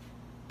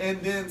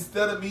 And then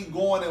instead of me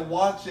going and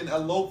watching a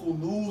local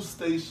news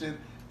station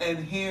and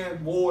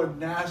hearing more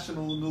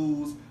national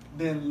news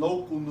than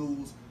local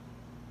news.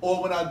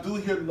 Or when I do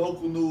hear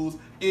local news,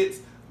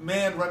 it's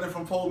man running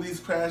from police,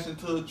 crash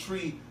into a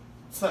tree,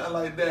 something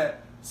like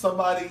that.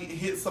 Somebody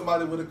hit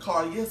somebody with a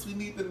car. Yes, we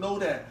need to know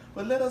that.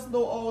 But let us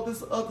know all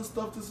this other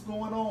stuff that's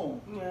going on.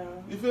 Yeah.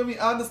 You feel me?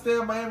 I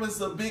understand Miami is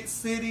a big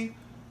city.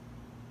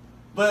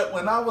 But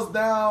when I was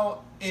down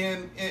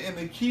in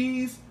the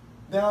Keys,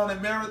 down in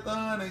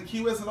Marathon and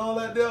Key West and all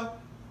that there,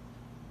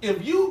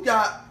 if you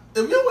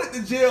went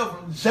to jail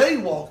from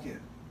jaywalking,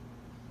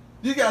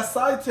 You got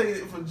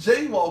cited for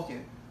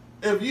jaywalking.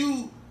 If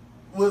you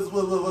was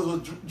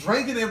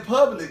drinking in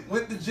public,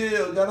 went to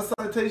jail, got a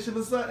citation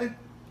or something,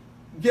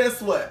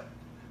 guess what?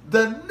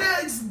 The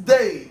next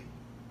day,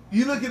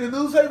 you look in the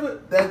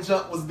newspaper, that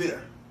junk was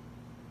there.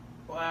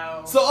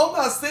 Wow. So I'm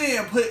not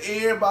saying put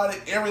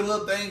every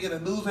little thing in the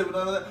newspaper,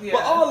 none of that. Yeah.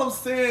 But all I'm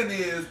saying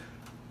is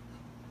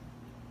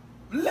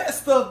let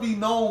stuff be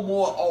known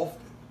more often.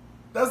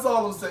 That's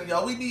all I'm saying,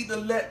 y'all. We need to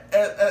let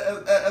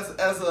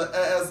as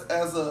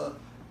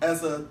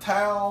a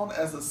town,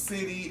 as a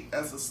city,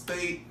 as a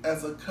state,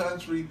 as a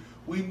country,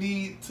 we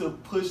need to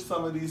push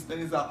some of these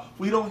things out.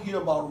 We don't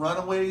hear about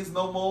runaways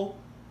no more.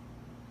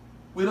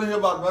 But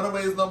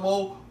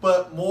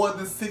more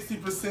than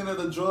 60% of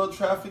the drug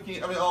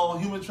trafficking,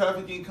 human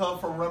trafficking come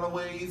from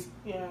runaways.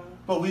 Yeah.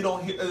 But we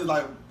don't hear, it's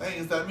like, dang,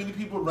 is that many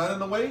people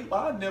running away?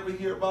 Well, I never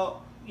hear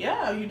about.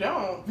 Yeah, you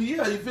don't. But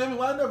yeah, you feel me?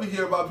 Well, I never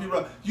hear about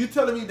people. You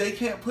telling me they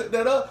can't put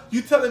that up?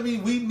 You telling me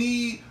we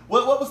need,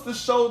 what was the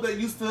show that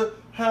used to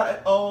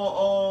have,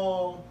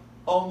 look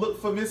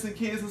for missing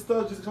kids and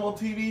stuff, just come on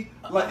TV?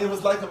 Like, it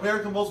was like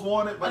American Most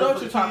Wanted. But I know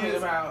what you're talking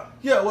about.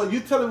 Yeah, well, you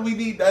telling me we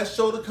need that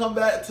show to come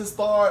back to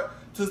start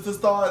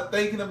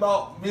thinking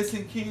about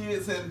missing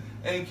kids and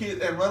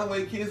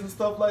runaway kids and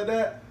stuff like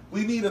that?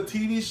 We need a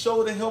TV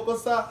show to help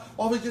us out,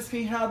 or we just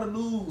can't have the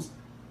news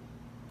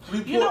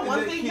reporting one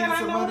that thing kids that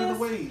I are running noticed,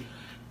 away.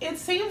 it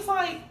seems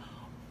like,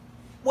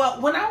 well,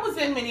 when I was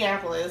in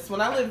Minneapolis, when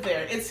I lived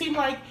there, it seemed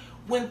like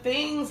when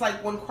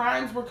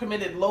crimes were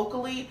committed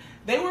locally,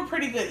 they were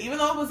pretty good. Even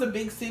though it was a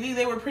big city,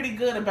 they were pretty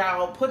good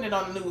about putting it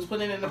on the news,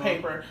 putting it in the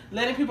paper,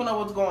 letting people know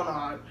what's going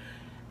on.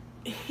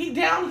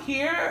 Down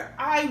here,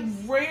 I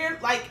feel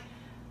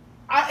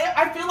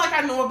like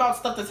I know about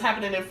stuff that's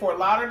happening in Fort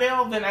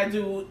Lauderdale than I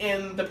do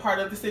in the part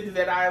of the city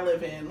that I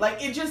live in.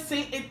 Like, it just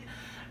seems,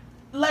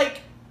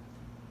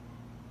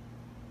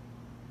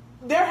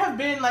 there have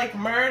been like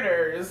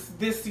murders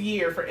this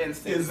year, for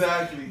instance.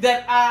 Exactly.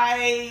 At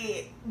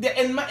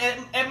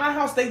my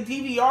house they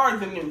DVR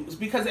the news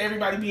because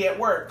everybody be at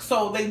work,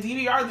 so they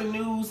DVR the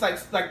news like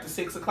the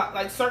 6 o'clock,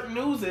 like certain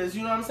news is,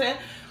 you know what I'm saying,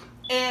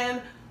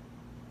 and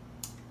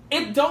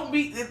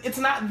it's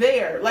not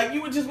there. Like,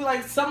 you would just be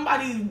like,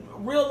 somebody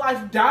real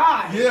life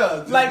died.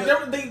 Yeah. Like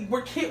they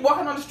were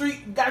walking on the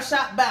street, got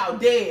shot,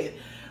 dead.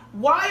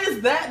 Why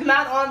is that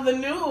not on the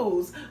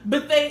news?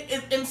 But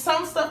in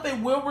some stuff they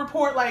will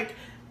report, like,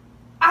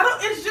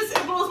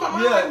 it blows my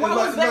mind. Yeah, like, why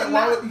was that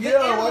not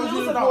why would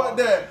you report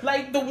that?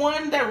 Like, the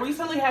one that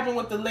recently happened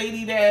with the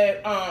lady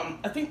that,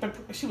 I think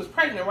she was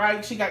pregnant,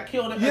 right? She got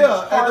killed at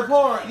the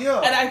park,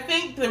 yeah. And I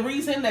think the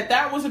reason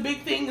that was a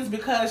big thing is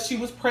because she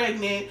was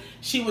pregnant,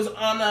 she was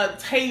on a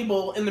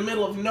table in the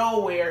middle of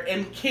nowhere,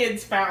 and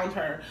kids found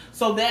her.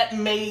 So that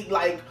made,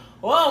 like,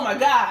 oh my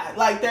God,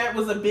 like, that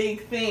was a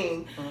big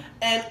thing.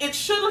 And it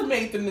should have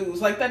made the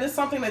news. Like, that is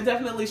something that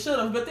definitely should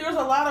have. But there's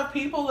a lot of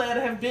people that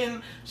have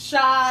been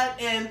shot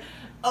and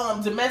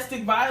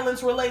domestic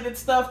violence related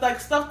stuff, like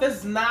stuff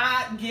that's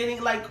not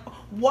getting, like,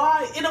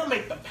 why? It don't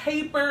make the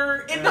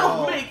paper. It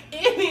don't make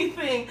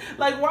anything.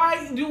 Like,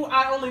 why do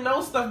I only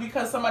know stuff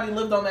because somebody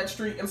lived on that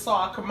street and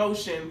saw a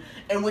commotion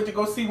and went to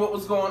go see what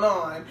was going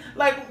on?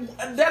 Like,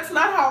 that's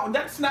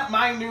not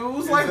my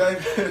news.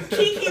 Like,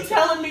 Kiki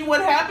telling me what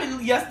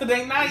happened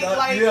yesterday night.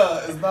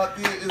 It's not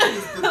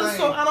it's the thing.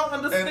 So I don't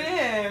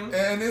understand.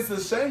 And it's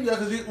a shame, yeah,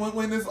 because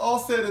when it's all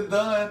said and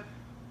done,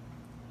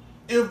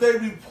 if they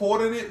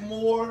reported it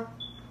more,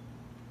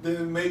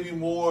 then maybe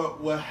more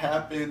will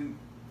happen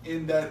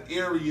in that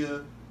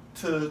area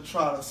to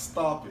try to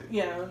stop it.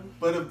 Yeah.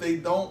 But if they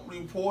don't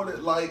report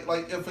it, like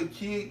if a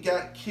kid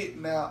got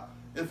kidnapped,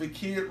 if a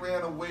kid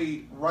ran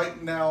away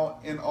right now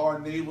in our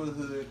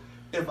neighborhood,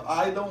 if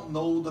I don't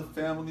know the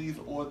families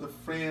or the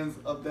friends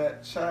of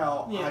that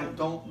child, I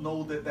don't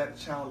know that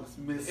child is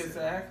missing.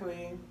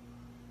 Exactly.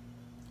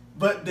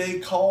 But they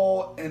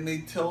call and they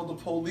tell the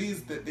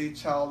police that their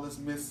child is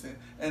missing.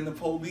 And the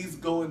police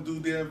go and do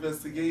their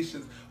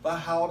investigations. But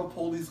how are the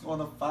police going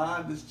to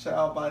find this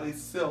child by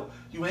themselves?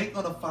 You ain't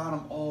going to find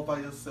them all by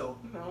yourself.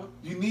 No.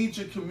 You need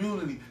your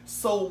community.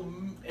 So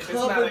if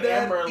cover it's not an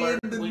Amber that Alert,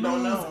 in the we news.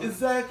 don't know.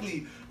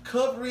 Exactly.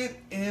 Cover it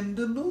in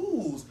the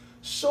news.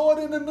 Show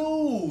it in the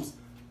news.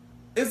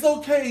 It's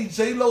okay,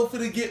 J-Lo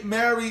finna get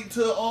married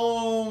to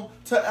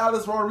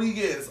Alice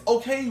Rodriguez.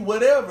 Okay,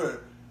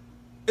 whatever.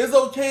 It's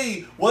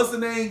okay. What's the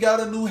name? Got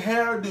a new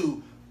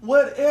hairdo.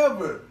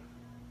 Whatever.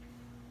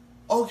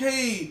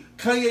 Okay,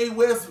 Kanye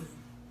West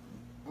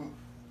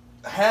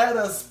had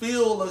a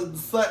spill or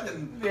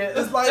something. Yeah.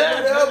 It's like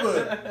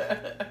whatever.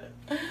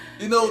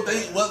 You know,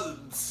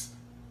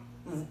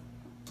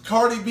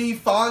 Cardi B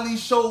finally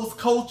shows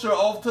culture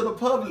off to the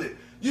public.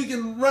 You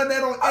can run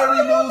that on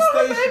every news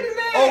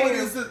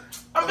station.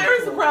 I'm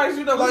very surprised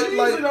you don't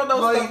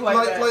know stuff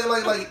like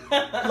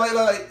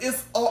that.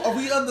 It's all,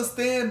 we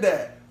understand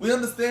that. We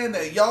understand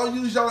that. Y'all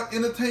use y'all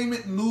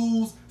entertainment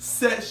news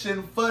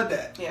section for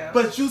that. Yeah.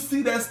 But you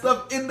see that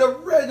stuff in the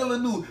regular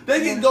news. They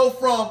can go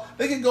from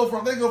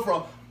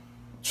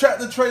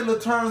Tractor trailer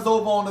turns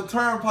over on the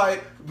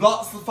turnpike,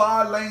 blocks the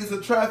 5 lanes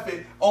of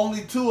traffic.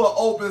 Only 2 are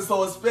open,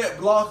 so expect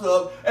block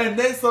up. And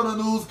next on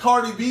the news,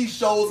 Cardi B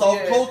shows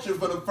off culture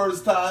for the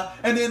first time.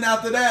 And then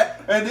after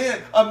that, and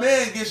then a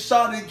man gets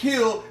shot and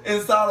killed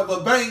inside of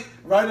a bank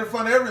right in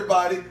front of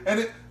everybody. And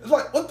it's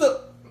like, what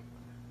the?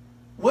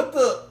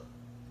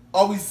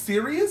 Are we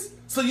serious?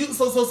 So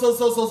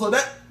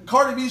that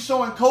Cardi B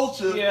showing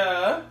culture.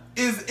 Yeah.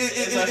 Is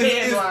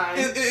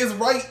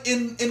right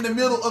in the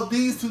middle of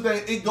these two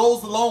things. It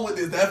goes along with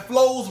this. That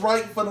flows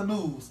right for the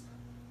news.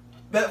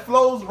 That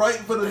flows right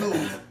for the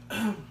news.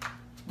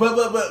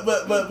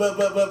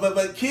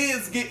 But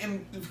kids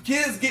getting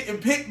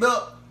picked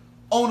up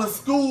on a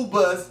school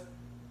bus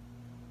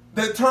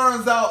that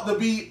turns out to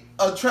be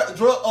a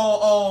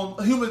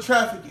human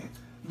trafficking.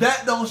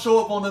 That don't show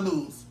up on the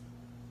news.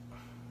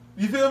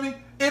 You feel me?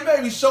 It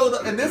maybe showed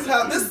up, and this is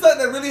something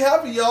that really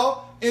happened,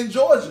 y'all, in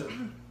Georgia.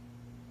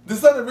 This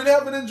is something that really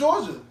happened in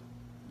Georgia.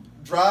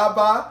 Drive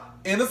by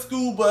in a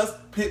school bus,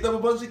 picked up a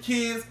bunch of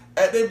kids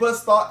at their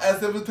bus stop as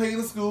they were taking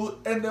to school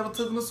and never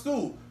took them to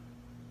school.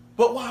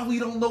 But why we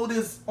don't know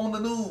this on the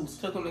news?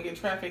 Took them to get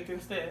trafficked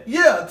instead.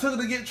 Yeah, took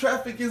them to get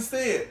trafficked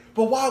instead.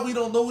 But why we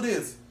don't know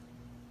this?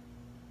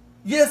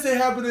 Yes, it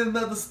happened in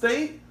another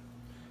state.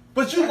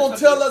 But you gonna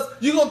tell us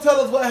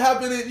what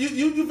happened in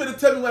you finna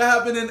tell me what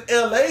happened in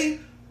LA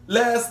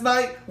last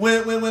night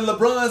when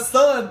LeBron's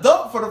son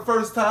dunked for the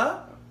first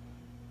time.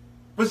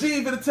 But you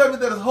ain't gonna tell me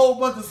that a whole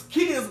bunch of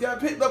kids got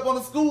picked up on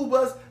a school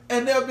bus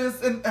and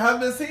haven't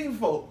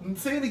been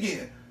seen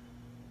again.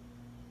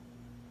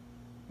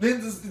 Then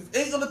just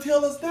ain't gonna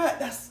tell us that.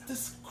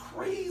 That's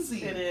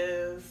crazy. It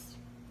is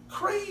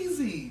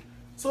crazy.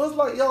 So it's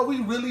like, y'all,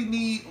 we really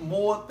need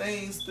more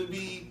things to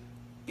be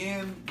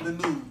in the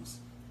news.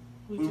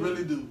 We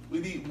really do. We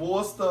need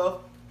more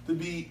stuff to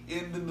be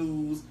in the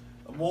news,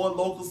 more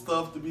local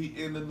stuff to be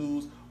in the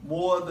news,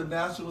 more of the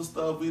national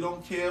stuff. We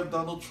don't care if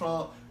Donald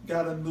Trump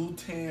got a new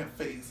tan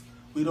face.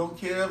 We don't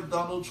care if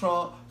Donald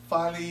Trump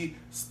finally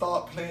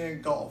start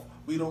playing golf.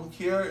 We don't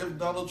care if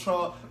Donald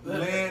Trump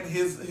land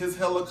his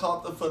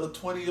helicopter for the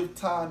 20th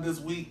time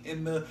this week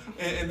in the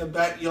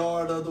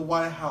backyard of the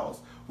White House.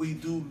 We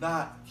do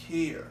not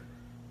care.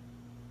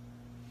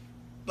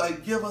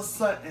 Like, give us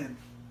something.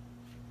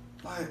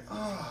 Like,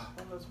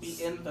 let us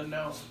be in the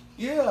know.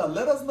 Yeah,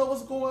 let us know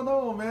what's going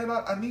on, man.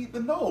 I need to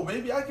know.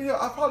 Maybe I can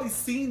help. I probably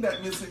seen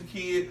that missing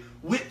kid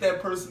with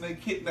that person that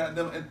kidnapped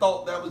them and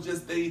thought that was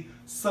just their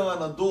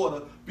son or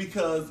daughter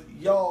because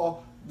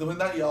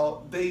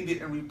they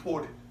didn't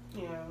report it.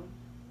 Yeah.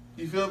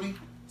 You feel me?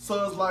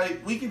 So it's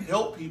like, we can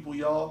help people,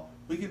 y'all.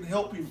 We can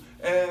help people.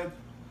 And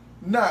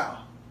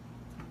now,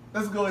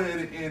 let's go ahead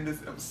and end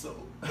this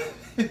episode.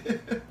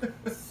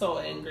 So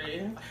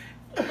angry.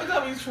 Look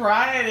how we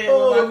trying it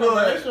with my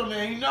commercial,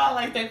 man. You know I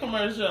like that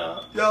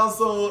commercial. Y'all,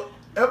 so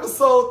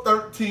episode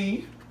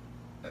 13.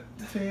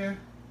 10,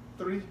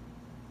 3.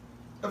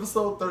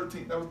 Episode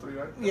 13. That was 3,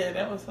 right? Yeah,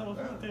 that was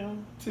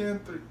 10,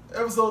 3.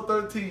 Episode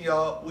 13,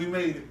 y'all. We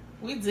made it.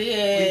 We did.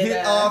 We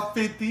hit our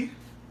 50.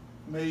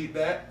 Made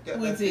that.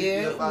 We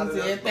did.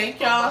 Thank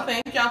y'all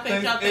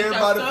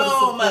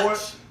so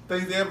much.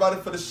 Thanks to everybody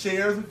for the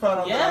shares. We found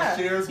out that our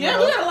shares went up.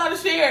 Yeah, we got a lot of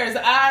shares.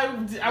 I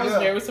was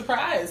very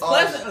surprised.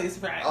 Pleasantly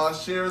surprised. Our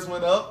shares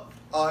went up.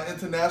 Our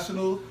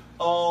international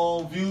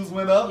views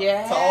went up.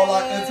 Yes. To all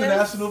our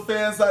international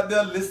fans out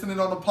there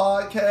listening on the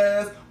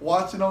podcast,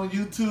 watching on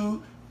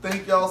YouTube,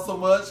 thank y'all so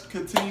much.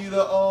 Continue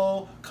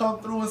to come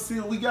through and see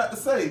what we got to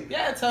say.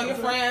 Yeah, tell your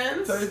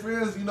friends. Tell your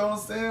friends, you know what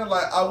I'm saying?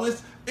 Like, I wish,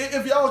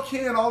 if y'all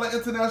can, all the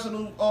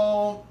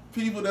international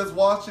people that's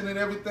watching and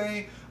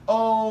everything,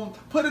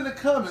 put in the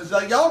comments.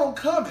 Like, y'all don't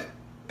comment.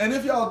 And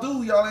if y'all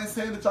do, y'all ain't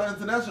saying that y'all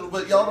international,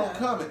 but y'all don't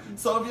comment.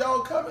 So if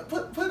y'all comment,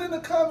 put in the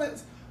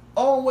comments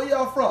where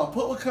y'all from.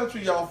 Put what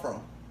country y'all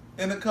from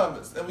in the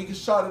comments, and we can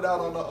shout it out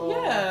on the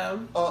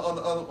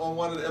on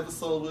one of the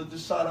episodes. We'll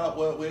just shout out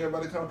where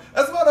everybody comes.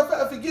 As a matter of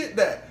fact, forget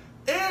that.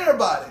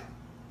 Everybody,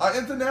 our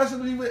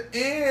international people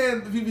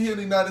and the people here in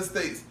the United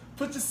States,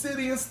 put your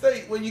city and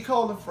state where you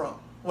calling from.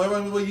 Where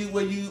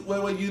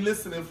you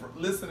listening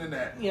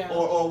at,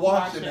 or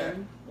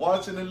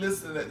watching and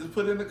listening at. Just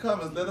put it in the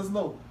comments. Let us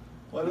know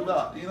what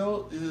about. You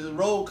know,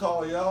 roll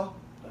call, y'all.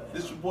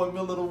 This your boy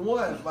Miller the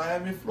One,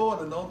 Miami,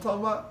 Florida. Know what I'm talking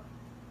about?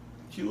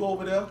 Q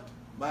over there,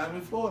 Miami,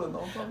 Florida. Know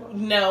what I'm talking about?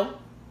 No,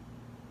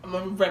 I'm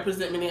gonna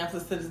represent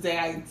Minneapolis to the day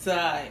I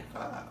die.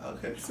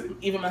 Okay. See.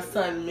 Even my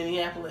son,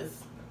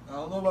 Minneapolis. I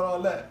don't know about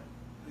all that.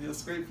 You're a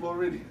straight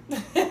Floridian.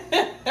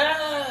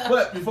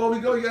 But before we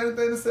go, you got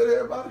anything to say to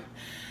everybody?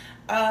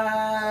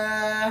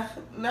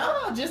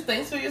 No, just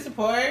thanks for your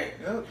support.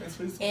 Yeah, thanks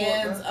for your support.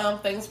 And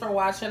thanks for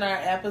watching our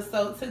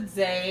episode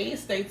today.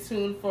 Stay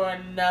tuned for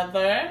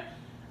another.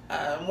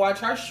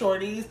 Watch our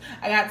shorties.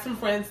 I got some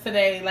friends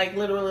today, like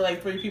literally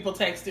like 3 people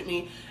texted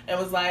me and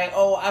was like,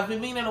 "Oh, I've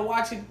been meaning to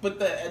watch it, but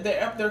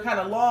they're kind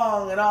of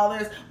long and all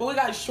this." But we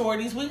got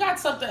shorties. We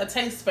got a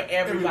taste for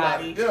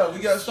everybody. Yeah, we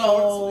got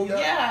shorts.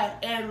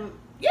 And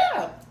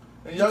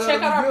y'all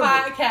check out our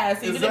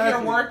podcast. Even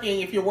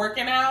if you're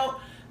working out,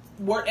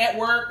 at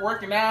work,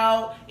 working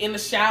out, in the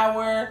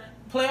shower,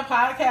 play a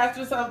podcast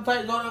or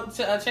something. Go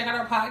to check out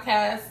our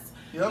podcasts.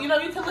 Yep. You know,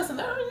 you can listen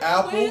to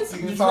Apple. You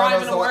can find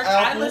us to on work.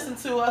 Apple. I listen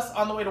to us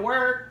on the way to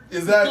work.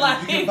 Exactly.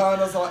 Like, you can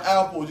find us on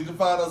Apple. You can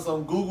find us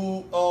on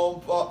Google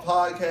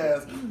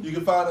Podcasts. You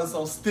can find us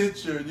on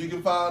Stitcher. You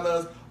can find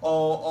us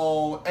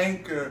on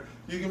Anchor.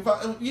 You can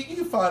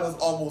find us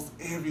almost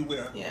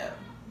everywhere. Yeah.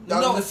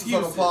 Y'all No listen to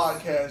the excuses.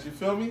 podcast. You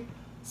feel me?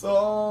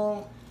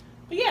 So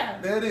But yeah.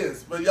 there it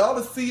is. But y'all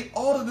to see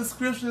all the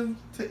description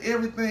to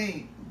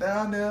everything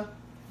down there.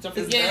 Don't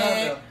It's down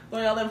forget,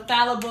 there. Loyal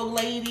Infallible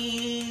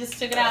ladies.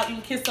 Check it out. You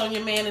can kiss on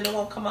your man and it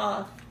won't come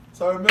off.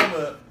 So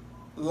remember,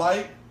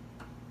 like,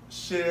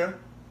 share,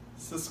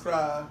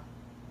 subscribe,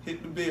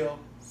 hit the bell,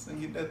 so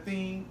you get that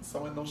thing.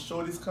 So when those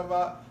shorties come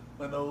out,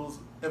 when those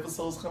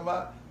episodes come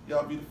out,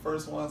 y'all be the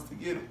first ones to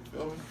get it.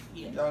 Feel me?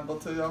 Yeah. Y'all go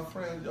tell y'all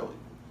friends, yo,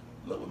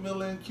 look what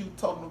Miller and Q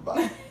talking about.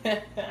 Know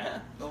what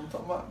I'm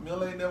talking about?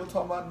 Miller ain't never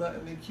talking about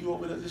nothing, and Q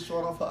over there just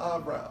showing off her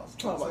eyebrows.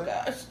 You know Oh what my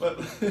I'm gosh.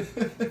 saying?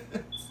 But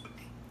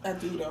I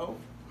do though.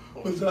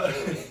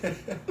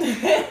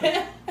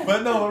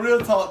 But no, real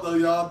talk though,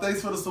 y'all.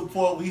 Thanks for the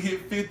support. We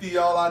hit 50,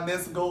 y'all. Our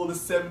next goal is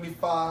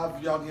 75.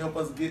 If y'all can help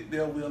us get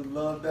there, we'll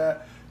love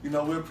that. You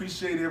know, we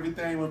appreciate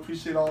everything. We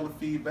appreciate all the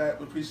feedback.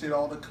 We appreciate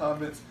all the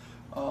comments.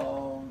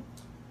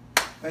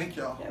 Thank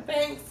y'all. Yeah,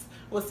 thanks.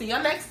 We'll see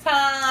y'all next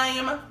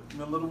time.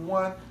 Middle of the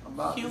one. I'm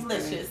out. this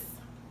Q-licious. thing.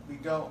 We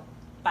go.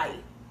 Bye.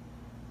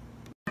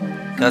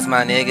 Cause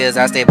my niggas,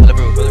 I stay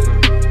bulletproof.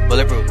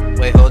 Bulletproof.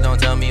 Wait, hold on,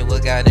 tell me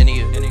what got into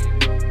you.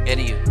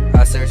 Into you.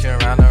 I search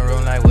around the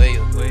room like where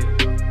you?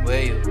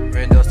 Where you?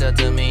 Friend don't step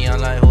to me, I'm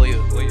like who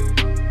you?